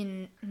way,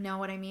 you know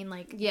what I mean?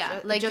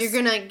 You're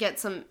going to get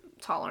some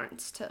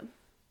tolerance to...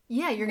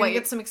 Yeah, you're going to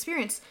get some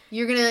experience.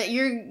 You're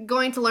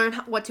going to learn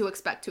what to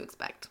expect.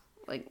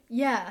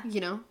 Yeah.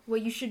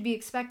 What you should be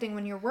expecting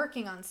when you're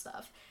working on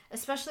stuff.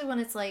 Especially when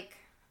it's I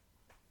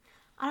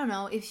don't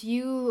know, if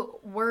you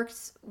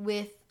worked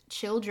with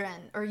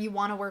children or you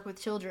want to work with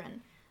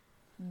children,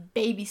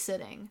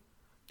 babysitting.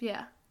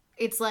 Yeah.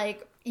 It's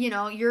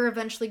you're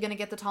eventually going to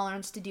get the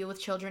tolerance to deal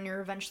with children.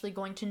 You're eventually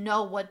going to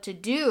know what to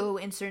do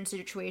in certain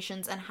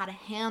situations and how to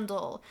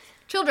handle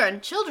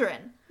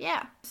children.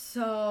 Yeah.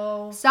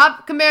 So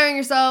stop comparing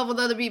yourself with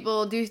other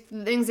people. Do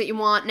things that you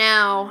want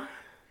now.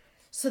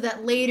 So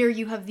that later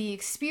you have the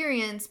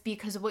experience,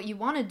 because what you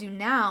want to do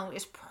now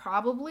is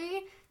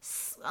probably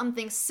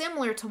something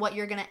similar to what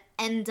you're going to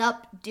end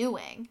up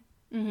doing.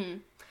 Mm-hmm.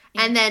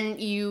 And then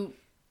you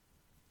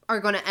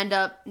are going to end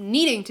up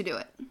needing to do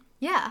it.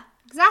 Yeah.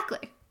 Exactly.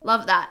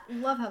 Love that.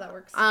 Love how that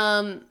works.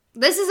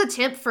 This is a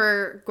tip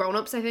for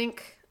grown-ups, I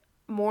think,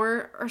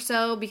 more or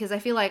so, because I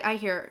feel like I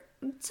hear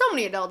so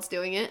many adults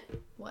doing it.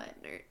 What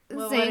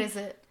is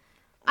it?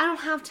 I don't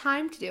have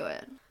time to do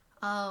it.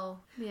 Oh.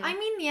 Yeah. I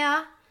mean,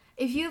 yeah.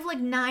 If you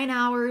have 9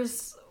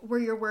 hours where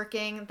you're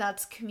working,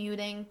 that's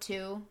commuting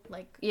too.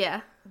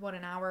 Yeah. What,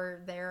 an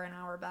hour there, an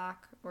hour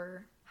back,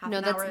 or half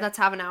an hour? No, that's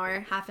half an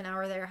hour. Half an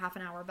hour there, half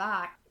an hour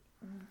back.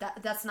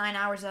 That's 9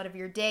 hours out of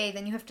your day.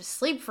 Then you have to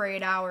sleep for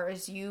 8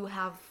 hours. You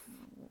have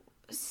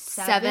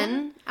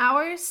 7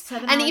 hours.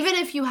 7 and hours. Even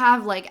if you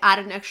have add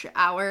an extra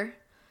hour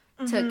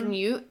to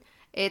commute,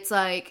 it's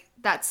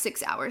that's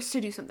 6 hours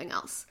to do something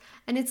else.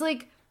 And it's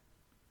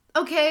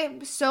okay,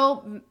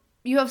 so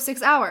you have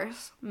 6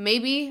 hours.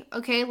 Maybe,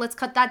 okay, let's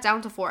cut that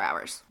down to 4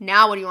 hours.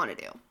 Now what do you want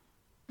to do?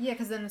 Yeah,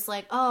 because then it's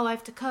oh, I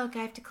have to cook, I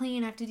have to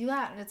clean, I have to do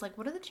that. And it's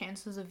what are the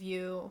chances of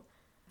you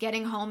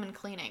getting home and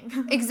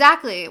cleaning?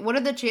 Exactly. What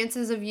are the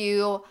chances of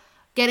you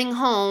getting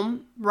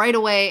home right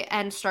away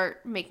and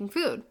start making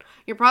food?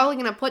 You're probably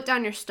going to put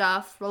down your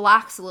stuff,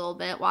 relax a little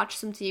bit, watch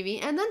some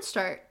TV, and then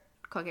start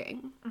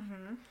cooking.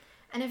 Mm-hmm.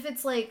 And if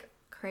it's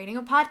creating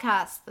a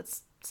podcast,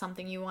 that's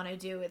something you want to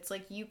do. It's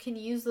you can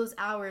use those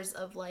hours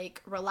of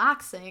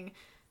relaxing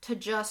to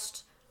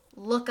just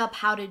look up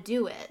how to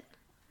do it.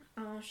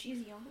 Oh, she's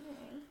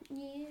yawning.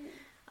 Yeah.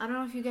 I don't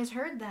know if you guys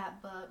heard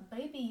that, but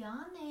baby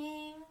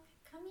yawning.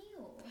 Come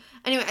here.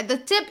 Anyway, the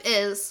tip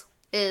is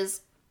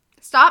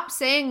stop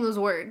saying those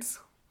words,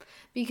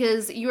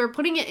 because you are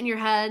putting it in your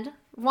head,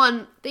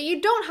 one, that you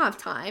don't have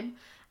time,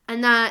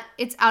 and that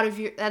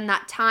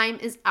that time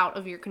is out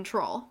of your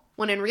control.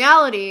 When in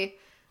reality,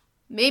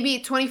 maybe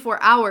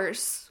 24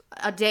 hours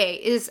a day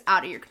is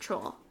out of your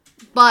control.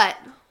 But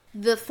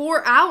the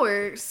 4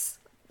 hours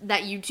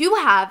that you do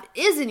have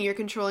is in your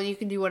control, and you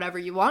can do whatever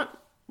you want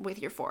with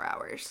your 4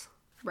 hours,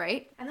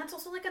 right? And that's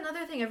also like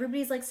another thing.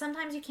 Everybody's like,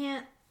 sometimes you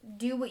can't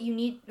do what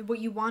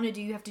you want to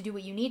do. You have to do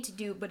what you need to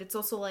do. But it's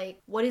also like,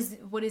 what is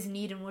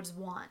need and what is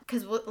want?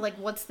 Because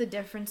what's the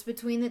difference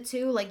between the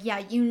two? Like, yeah,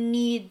 you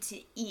need to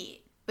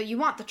eat, but you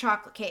want the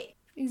chocolate cake.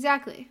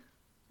 Exactly.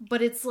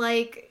 But it's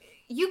like,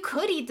 you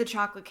could eat the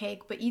chocolate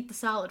cake, but eat the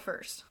salad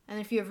first. And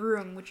if you have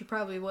room, which you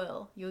probably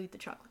will, you'll eat the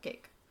chocolate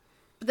cake.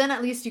 But then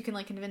at least you can,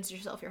 like, convince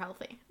yourself you're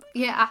healthy.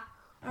 Yeah.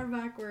 Or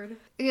backward.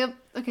 Yep.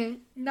 Okay.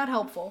 Not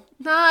helpful.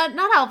 Not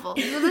helpful.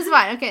 This is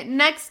fine. Okay.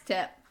 Next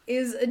tip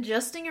is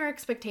adjusting your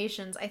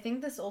expectations. I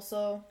think this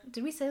also...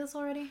 Did we say this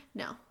already?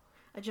 No.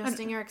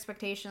 Adjusting your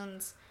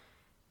expectations.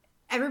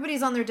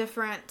 Everybody's on their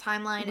different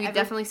timeline. We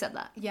definitely said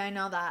that. Yeah, I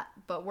know that.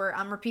 But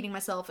I'm repeating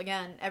myself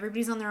again.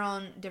 Everybody's on their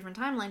own different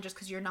timeline. Just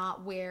because you're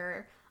not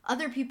where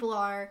other people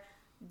are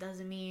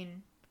doesn't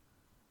mean,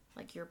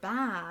 like, you're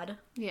bad.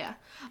 Yeah.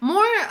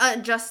 More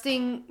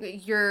adjusting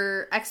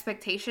your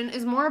expectation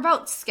is more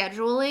about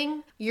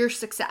scheduling your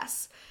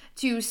success.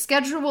 To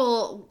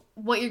schedule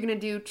what you're going to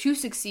do to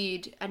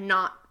succeed and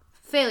not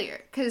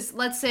failure. Because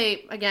let's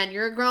say, again,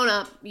 you're a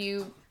grown-up,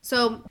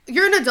 So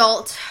you're an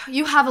adult,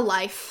 you have a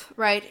life,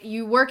 right?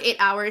 You work 8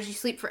 hours, you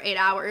sleep for 8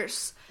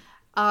 hours,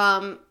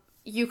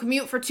 you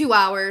commute for 2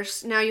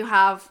 hours, now you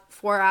have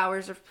 4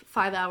 hours or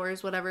 5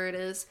 hours, whatever it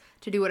is,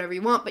 to do whatever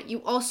you want, but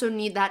you also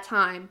need that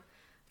time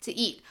to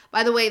eat.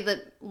 By the way,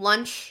 the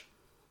lunch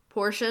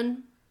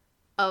portion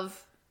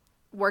of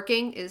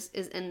working is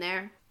in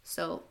there,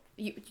 so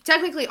you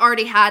technically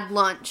already had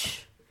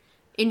lunch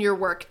in your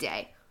work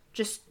day.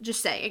 Just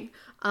saying.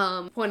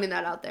 Pointing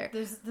that out there.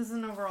 This is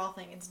an overall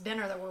thing. It's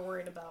dinner that we're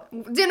worried about.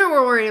 Dinner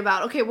we're worried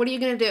about. Okay, what are you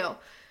going to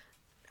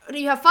do?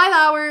 You have 5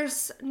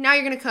 hours. Now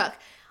you're going to cook.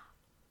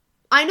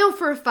 I know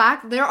for a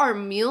fact there are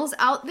meals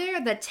out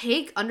there that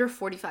take under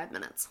 45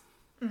 minutes.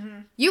 Mm-hmm.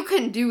 You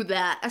can do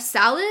that. A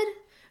salad,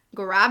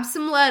 grab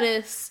some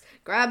lettuce,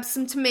 grab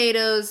some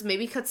tomatoes,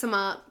 maybe cut some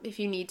up if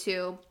you need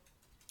to.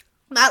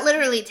 That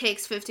literally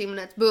takes 15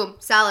 minutes. Boom,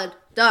 salad,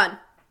 done.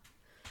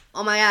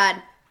 Oh my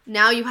god.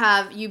 Now you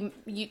have, you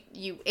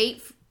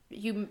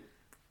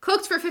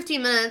cooked for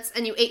 15 minutes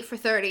and you ate for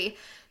 30.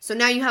 So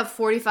now you have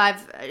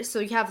 45, so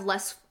you have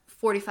less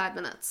 45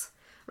 minutes,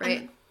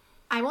 right? And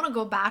I want to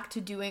go back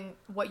to doing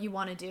what you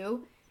want to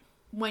do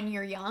when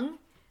you're young.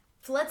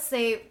 So let's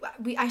say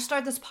I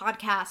start this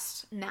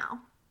podcast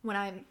now when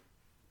I'm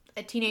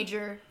a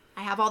teenager.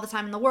 I have all the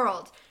time in the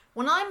world.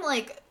 When I'm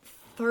like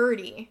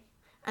 30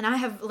 and I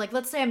have, like,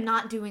 let's say I'm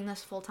not doing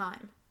this full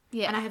time.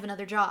 Yeah. And I have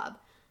another job.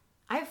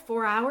 I have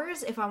 4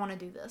 hours if I want to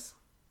do this.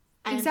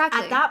 And exactly.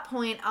 At that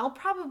point, I'll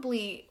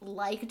probably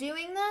like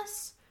doing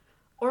this,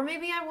 or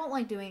maybe I won't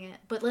like doing it.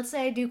 But let's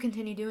say I do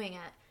continue doing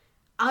it.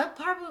 I'll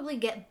probably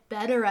get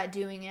better at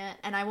doing it,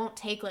 and I won't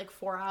take like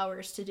 4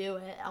 hours to do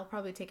it. I'll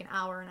probably take an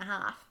hour and a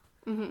half.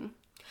 Mm-hmm.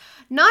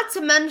 Not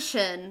to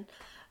mention,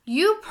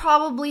 you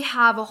probably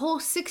have a whole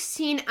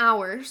 16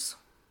 hours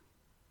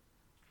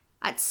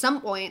at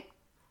some point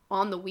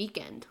on the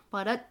weekend.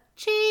 But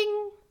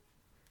a-ching!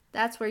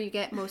 That's where you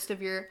get most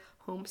of your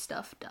home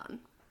stuff done.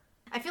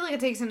 I feel like it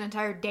takes an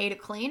entire day to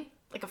clean.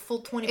 Like a full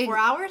 24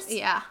 hours?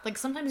 Yeah. Like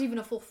sometimes even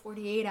a full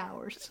 48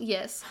 hours.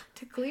 Yes.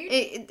 To clean?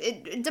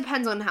 It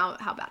depends on how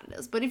bad it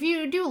is. But if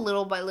you do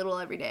little by little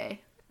every day,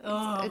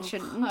 it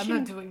shouldn't. I'm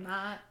not doing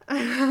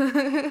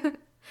that.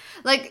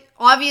 Like,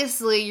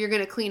 obviously, you're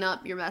going to clean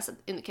up your mess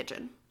in the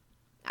kitchen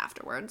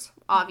afterwards.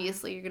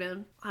 Obviously, you're going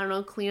to, I don't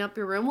know, clean up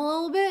your room a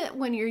little bit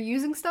when you're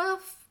using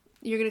stuff.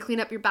 You're going to clean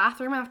up your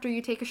bathroom after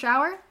you take a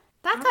shower.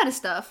 That kind of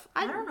stuff.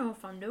 I don't know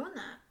if I'm doing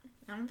that.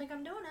 I don't think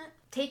I'm doing it.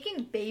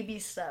 Taking baby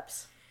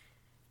steps.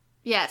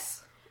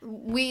 Yes.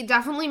 We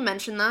definitely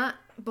mentioned that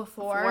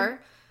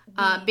before.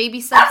 Baby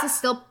steps is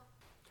still...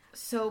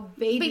 So,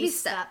 baby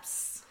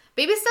steps.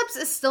 Baby steps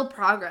is still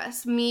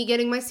progress. Me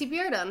getting my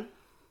CPR done.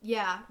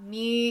 Yeah,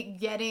 me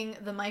getting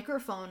the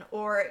microphone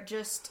or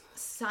just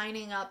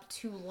signing up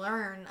to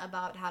learn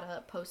about how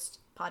to post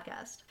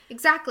podcast.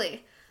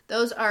 Exactly.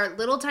 Those are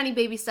little tiny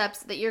baby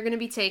steps that you're going to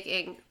be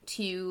taking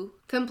to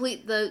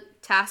complete the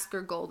task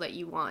or goal that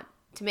you want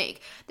to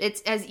make. It's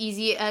as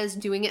easy as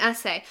doing an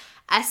essay.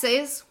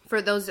 Essays,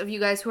 for those of you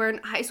guys who are in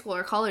high school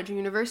or college or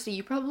university,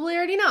 you probably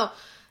already know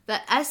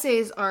that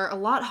essays are a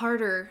lot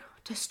harder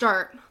to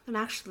start than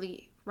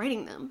actually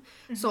writing them.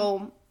 Mm-hmm.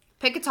 So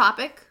pick a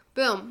topic.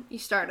 Boom, you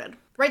started.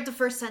 Write the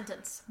first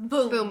sentence.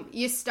 Boom. Boom,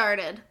 you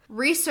started.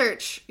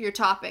 Research your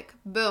topic.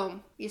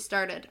 Boom, you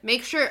started.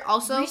 Make sure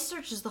also...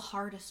 Research is the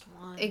hardest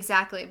one.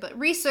 Exactly, but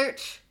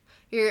research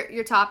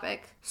your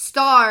topic.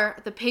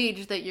 Star the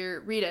page that you're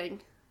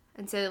reading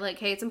and say, like,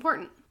 hey, it's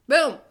important.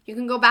 Boom, you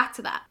can go back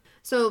to that.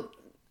 So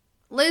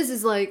Liz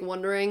is, like,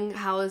 wondering,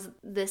 how is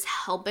this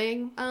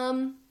helping? I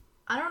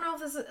don't know if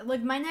this is,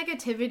 like, my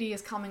negativity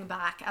is coming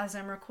back as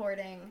I'm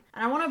recording.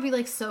 And I want to be,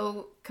 like,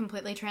 so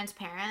completely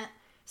transparent.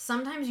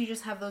 Sometimes you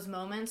just have those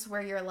moments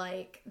where you're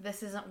like,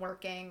 this isn't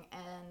working,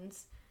 and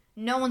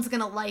no one's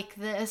gonna like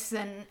this,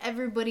 and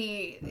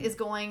everybody is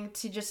going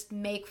to just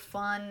make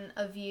fun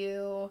of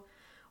you,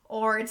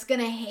 or it's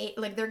gonna hate,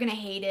 like, they're gonna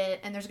hate it,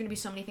 and there's gonna be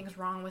so many things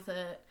wrong with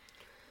it.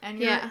 And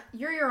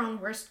you're your own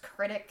worst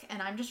critic,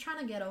 and I'm just trying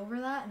to get over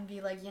that and be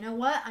like, you know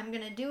what? I'm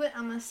gonna do it.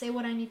 I'm gonna say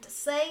what I need to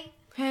say.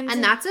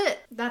 And that's it.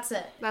 That's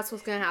it. That's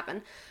what's gonna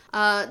happen.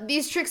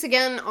 These tricks,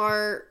 again,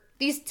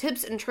 these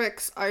tips and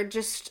tricks are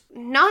just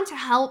not to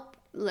help,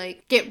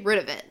 like, get rid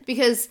of it.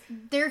 Because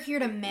they're here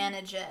to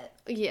manage it.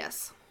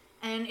 Yes.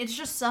 And it's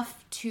just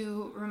stuff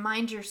to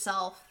remind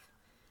yourself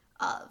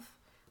of.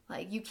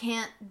 Like, you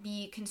can't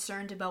be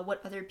concerned about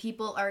what other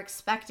people are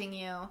expecting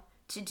you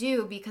to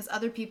do, because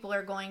other people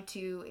are going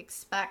to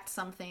expect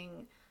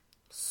something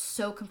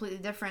so completely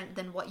different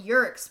than what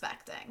you're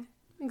expecting.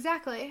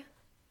 Exactly.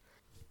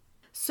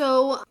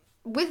 So,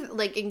 with,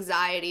 like,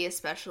 anxiety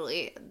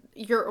especially,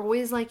 you're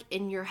always, like,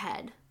 in your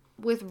head.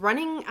 With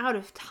running out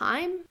of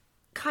time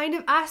kind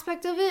of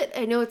aspect of it,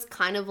 I know it's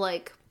kind of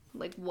like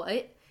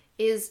what?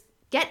 Is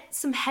get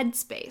some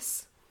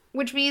headspace.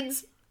 Which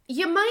means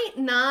you might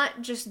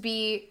not just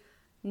be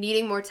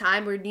needing more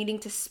time or needing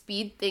to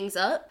speed things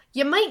up.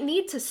 You might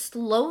need to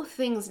slow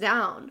things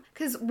down.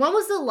 Because when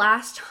was the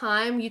last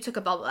time you took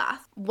a bubble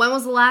bath? When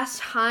was the last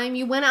time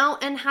you went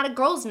out and had a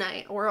girls'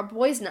 night or a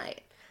boys'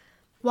 night?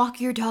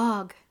 Walk your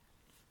dog.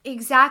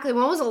 Exactly.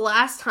 When was the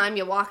last time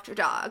you walked your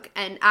dog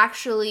and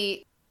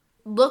actually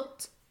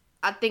looked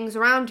at things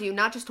around you?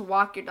 Not just to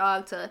walk your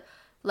dog to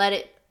let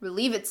it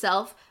relieve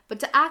itself, but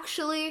to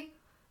actually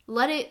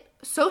let it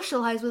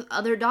socialize with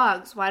other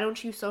dogs. Why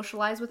don't you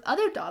socialize with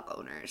other dog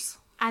owners?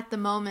 At the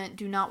moment,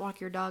 do not walk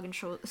your dog and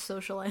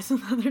socialize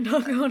with other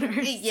dog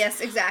owners.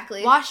 Yes,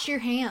 exactly. Wash your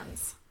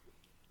hands.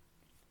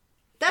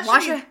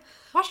 Wash your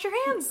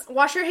hands.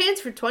 Wash your hands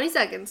for 20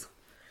 seconds.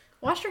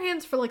 Wash your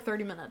hands for like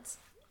 30 minutes.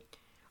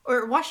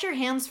 Or wash your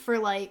hands for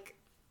like,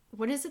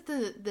 what is it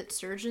that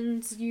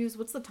surgeons use?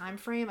 What's the time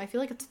frame? I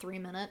feel like it's 3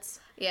 minutes.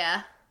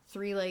 Yeah.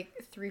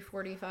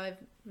 3:45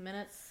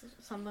 minutes,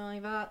 something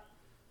like that.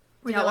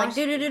 Where you're like,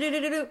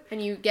 do,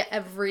 and you get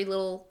every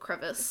little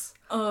crevice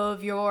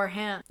of your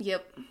hand.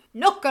 Yep.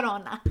 No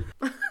corona.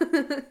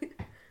 I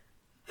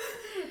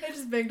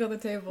just banged on the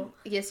table.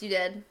 Yes, you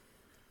did.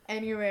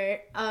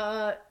 Anyway,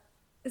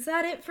 is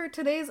that it for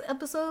today's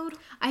episode?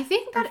 I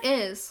think that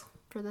is.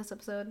 For this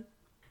episode.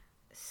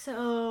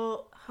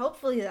 So,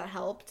 hopefully that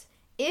helped.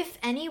 If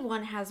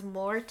anyone has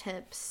more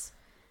tips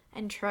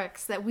and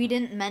tricks that we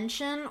didn't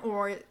mention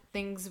or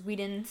things we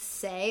didn't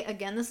say,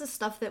 again, this is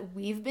stuff that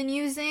we've been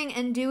using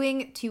and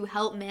doing to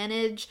help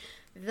manage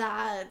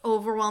that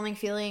overwhelming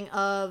feeling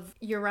of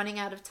you're running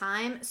out of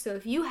time. So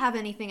if you have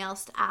anything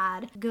else to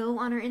add, go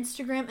on our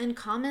Instagram and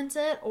comment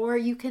it, or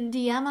you can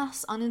DM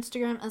us on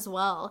Instagram as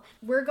well.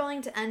 We're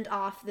going to end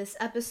off this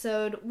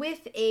episode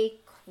with a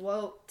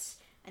quote.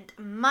 And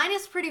mine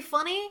is pretty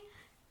funny,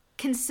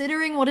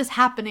 considering what is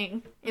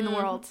happening in the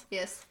world.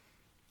 Yes.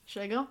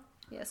 Should I go?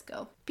 Yes,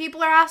 go.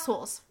 People are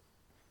assholes.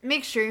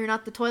 Make sure you're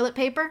not the toilet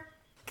paper.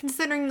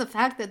 Considering the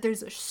fact that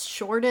there's a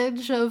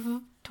shortage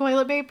of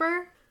toilet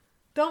paper,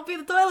 don't be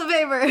the toilet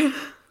paper.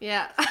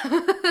 Yeah.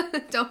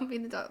 Don't be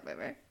the toilet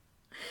paper.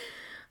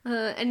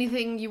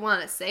 Anything you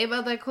want to say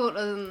about that quote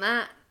other than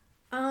that?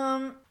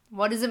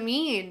 What does it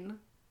mean?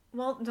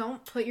 Well,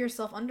 don't put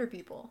yourself under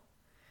people.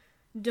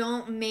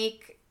 Don't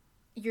make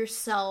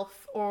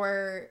yourself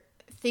or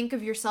think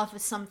of yourself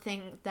as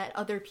something that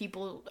other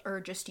people are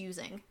just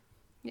using.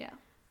 Yeah.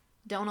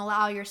 Don't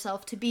allow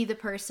yourself to be the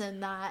person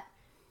that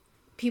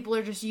people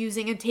are just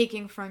using and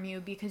taking from you,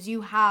 because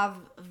you have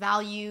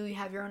value, you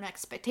have your own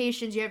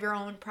expectations, you have your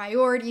own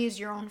priorities,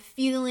 your own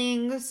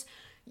feelings.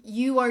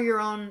 You are your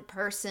own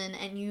person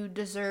and you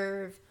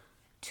deserve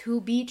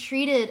to be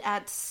treated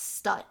as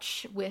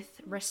such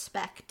with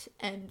respect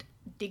and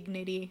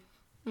dignity.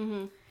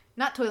 Mm-hmm.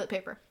 Not toilet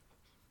paper.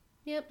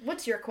 Yep.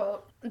 What's your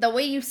quote? The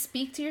way you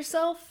speak to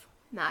yourself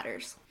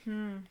matters.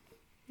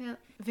 Yeah.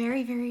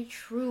 Very, very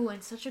true,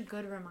 and such a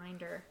good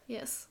reminder.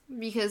 Yes.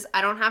 Because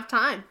I don't have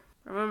time.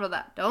 Remember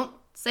that. Don't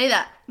say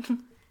that.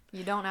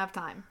 You don't have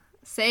time.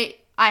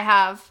 Say, I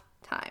have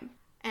time.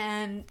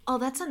 And,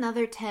 that's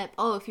another tip.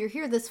 If you're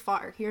here this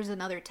far, here's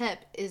another tip.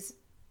 Is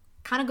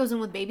kind of goes in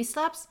with baby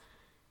steps.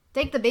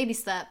 Take the baby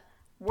step.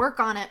 Work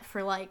on it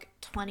for like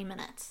 20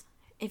 minutes.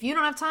 If you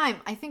don't have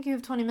time, I think you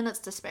have 20 minutes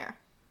to spare.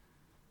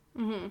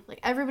 Mm-hmm. Like,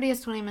 everybody has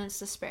 20 minutes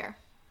to spare.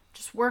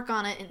 Just work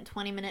on it in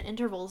 20-minute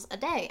intervals a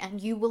day, and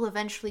you will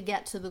eventually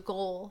get to the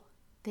goal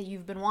that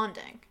you've been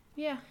wanting.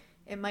 Yeah.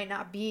 It might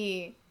not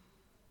be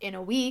in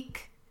a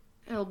week.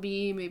 It'll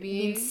be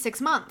maybe in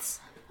 6 months.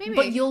 Maybe.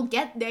 But you'll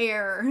get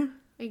there.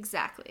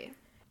 Exactly.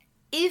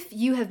 If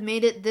you have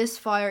made it this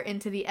far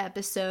into the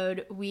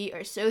episode, we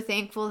are so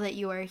thankful that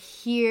you are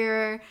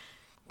here.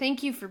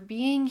 Thank you for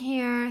being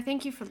here.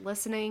 Thank you for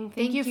listening.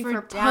 Thank you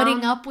for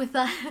putting up with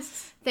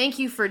us. Thank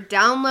you for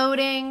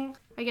downloading,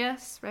 I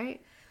guess,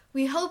 right?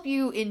 We hope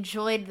you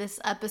enjoyed this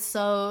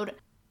episode,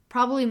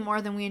 probably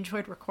more than we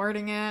enjoyed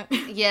recording it.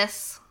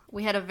 Yes,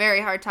 we had a very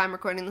hard time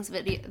recording this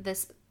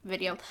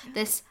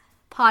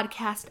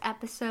podcast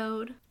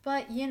episode.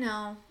 But,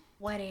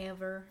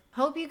 Whatever.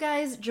 Hope you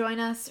guys join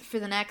us for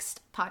the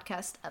next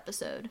podcast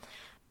episode.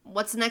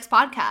 What's the next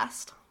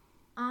podcast?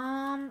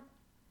 I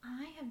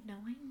have no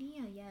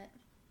idea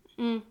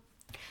yet.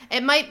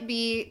 It might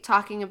be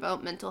talking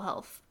about mental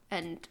health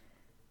and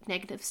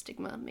negative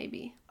stigma,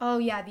 maybe. Oh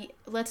yeah,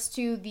 let's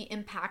do the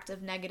impact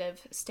of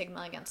negative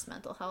stigma against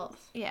mental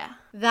health. Yeah.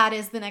 That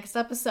is the next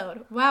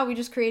episode. Wow, we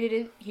just created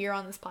it here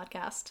on this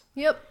podcast.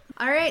 Yep.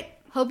 All right.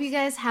 Hope you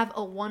guys have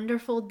a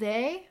wonderful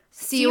day.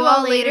 See you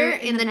all later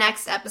in the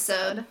next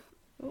episode.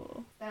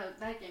 Ooh.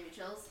 That gave me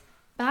chills.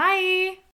 Bye.